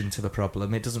solution to the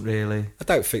problem. It doesn't really... I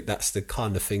don't think that's the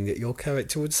kind of thing that your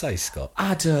character would say, Scott.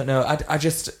 I don't know.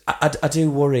 I do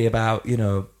worry about,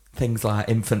 things like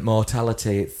infant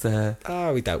mortality. It's...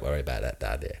 we don't worry about that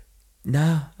down here.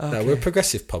 No, okay. No, we're a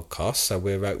progressive podcast, so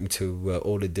we're open to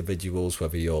all individuals,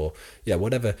 whether you're,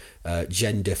 whatever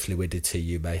gender fluidity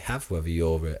you may have, whether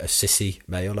you're a sissy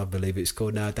male, I believe it's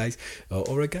called nowadays,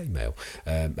 or a gay male,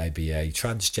 maybe a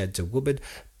transgender woman.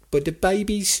 But the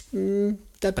babies,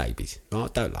 they're babies,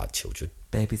 right? Don't like children.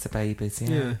 Babies are babies,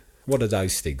 yeah. One of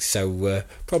those things. So,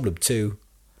 problem 2,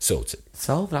 sorted.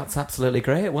 Solved. That's absolutely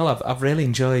great. Well, I've really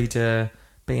enjoyed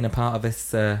being a part of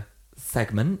this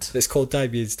segment. It's called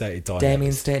Damien's Dating Dilemmas.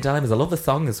 Damien's Dating Dilemmas. I love the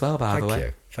song as well, by the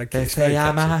way. Thank you. They say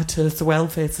I'm out as the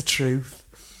welfare's the truth,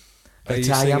 but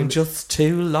I am just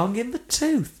too long in the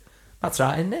tooth. That's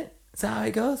right, isn't it? Is that how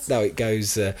it goes? No, it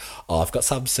goes, I've got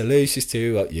some solutions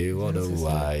to what you want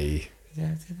away.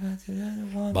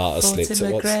 Martha slipped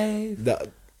at once.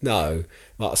 No,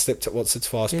 Martha slipped at once or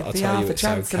twice, but I'll tell you it's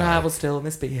chance okay. And I will still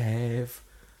misbehave.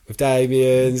 With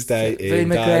Damien's Dating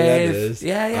Dilemmas.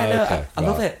 Yeah, okay, I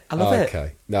love it. I love it.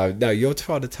 Okay. No, you're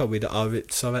trying to tell me that I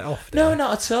ripped something off now. No,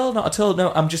 not at all.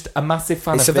 No, I'm just a massive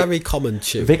fan of it. It's a very common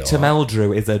tune. Victor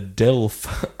Meldrew is a dilf.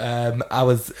 I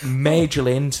was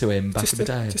majorly into him back in the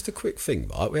day. Just a quick thing,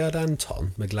 right? We had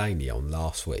Anton McGlaney on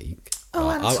last week. Oh,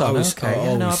 Anton,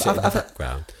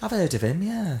 okay. I've heard of him,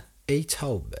 yeah. He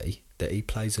told me that he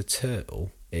plays a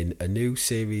turtle in a new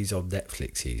series on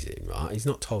Netflix he's in, right? He's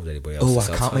not told anybody else.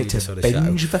 Oh, I can't wait to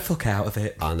binge the fuck out of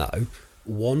it. I know.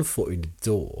 1 foot in the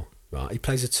door, right? He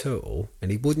plays a turtle, and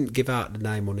he wouldn't give out the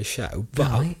name on the show,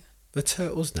 but the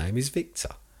turtle's name is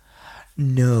Victor.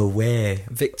 No way.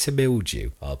 Victor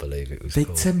Mildew, I believe it was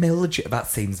Victor Mildew. That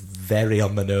seems very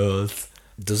on the nose.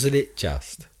 Doesn't it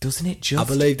just? I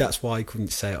believe that's why he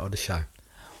couldn't say it on the show.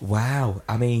 Wow.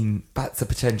 I mean, that's a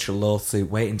potential lawsuit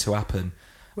waiting to happen.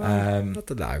 Well, I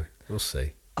don't know. We'll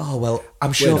see. Oh, well,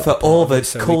 I'm sure for all the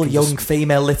cool young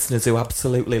female listeners who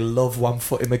absolutely love 1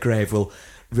 foot in the grave will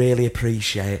really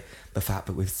appreciate the fact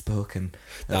that we've spoken.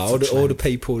 Now, all the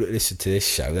people that listen to this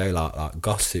show, they like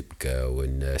Gossip Girl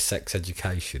and Sex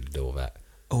Education and all that.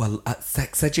 Oh,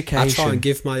 Sex Education. I try and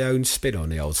give my own spin on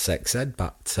the old sex ed,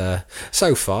 but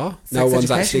so far, no one's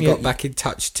actually got back in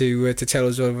touch to tell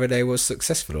us whether they were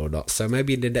successful or not. So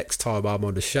maybe the next time I'm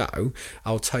on the show,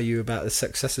 I'll tell you about the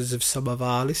successes of some of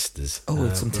our listeners.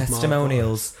 Oh, some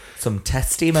testimonials. Some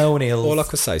testimonials. All I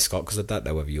can say, Scott, because I don't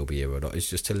know whether you'll be here or not, is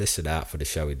just to listen out for the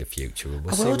show in the future. And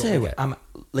we'll I will do. I'm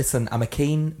a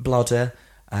keen blodder,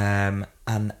 and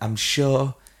I'm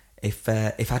sure if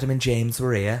Adam and James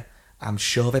were here, I'm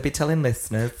sure they'd be telling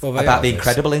listeners about the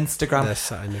incredible Instagram. They're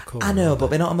sat in the corner. I know,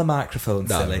 but they're not on the microphone,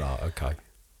 silly. Right, okay.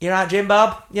 You right, Jim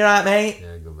Bob? You right, mate?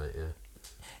 Yeah, good, mate, yeah.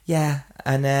 Yeah,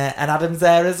 and Adam's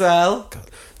there as well.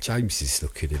 God, James is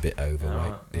looking a bit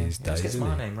overweight these days, gets isn't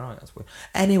my he? name right. That's weird.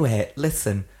 Anyway,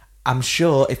 listen, I'm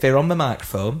sure if they're on the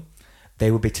microphone, they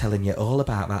will be telling you all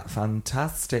about that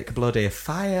fantastic bloody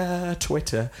fire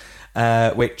Twitter,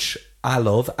 which I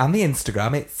love, and the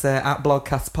Instagram. It's at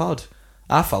BlogcastPod.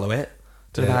 I follow it.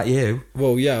 Don't know about you.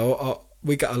 Well, yeah,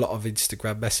 we get a lot of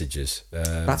Instagram messages.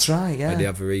 That's right, yeah. And the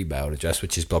other email address,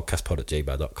 which is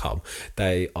blogcastpod@gmail.com,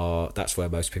 that's where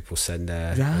most people send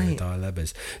their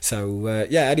dilemmas. So,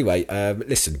 anyway,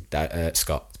 listen,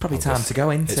 Scott. It's probably time to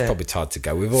go, isn't it? It's probably time to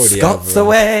go. We've already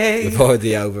We've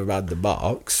already overrun the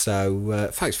mark. So,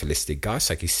 thanks for listening, guys.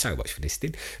 Thank you so much for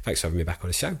listening. Thanks for having me back on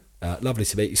the show. Lovely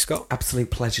to meet you, Scott.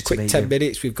 Absolute pleasure to meet you. Quick 10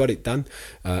 minutes, we've got it done.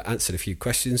 Answered a few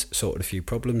questions, sorted a few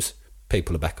problems.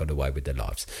 People are back on the way with their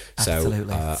lives.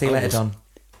 Absolutely. So, see you later, Don.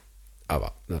 All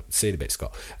right. No, see you in a bit,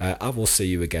 Scott. I will see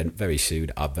you again very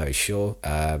soon, I'm very sure.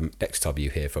 Next time you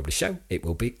hear from the show, it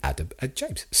will be Adam and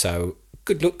James. So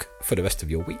good luck for the rest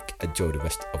of your week. Enjoy the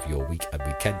rest of your week and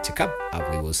weekend to come. And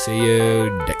we will see you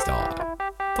next time.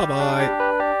 Bye-bye.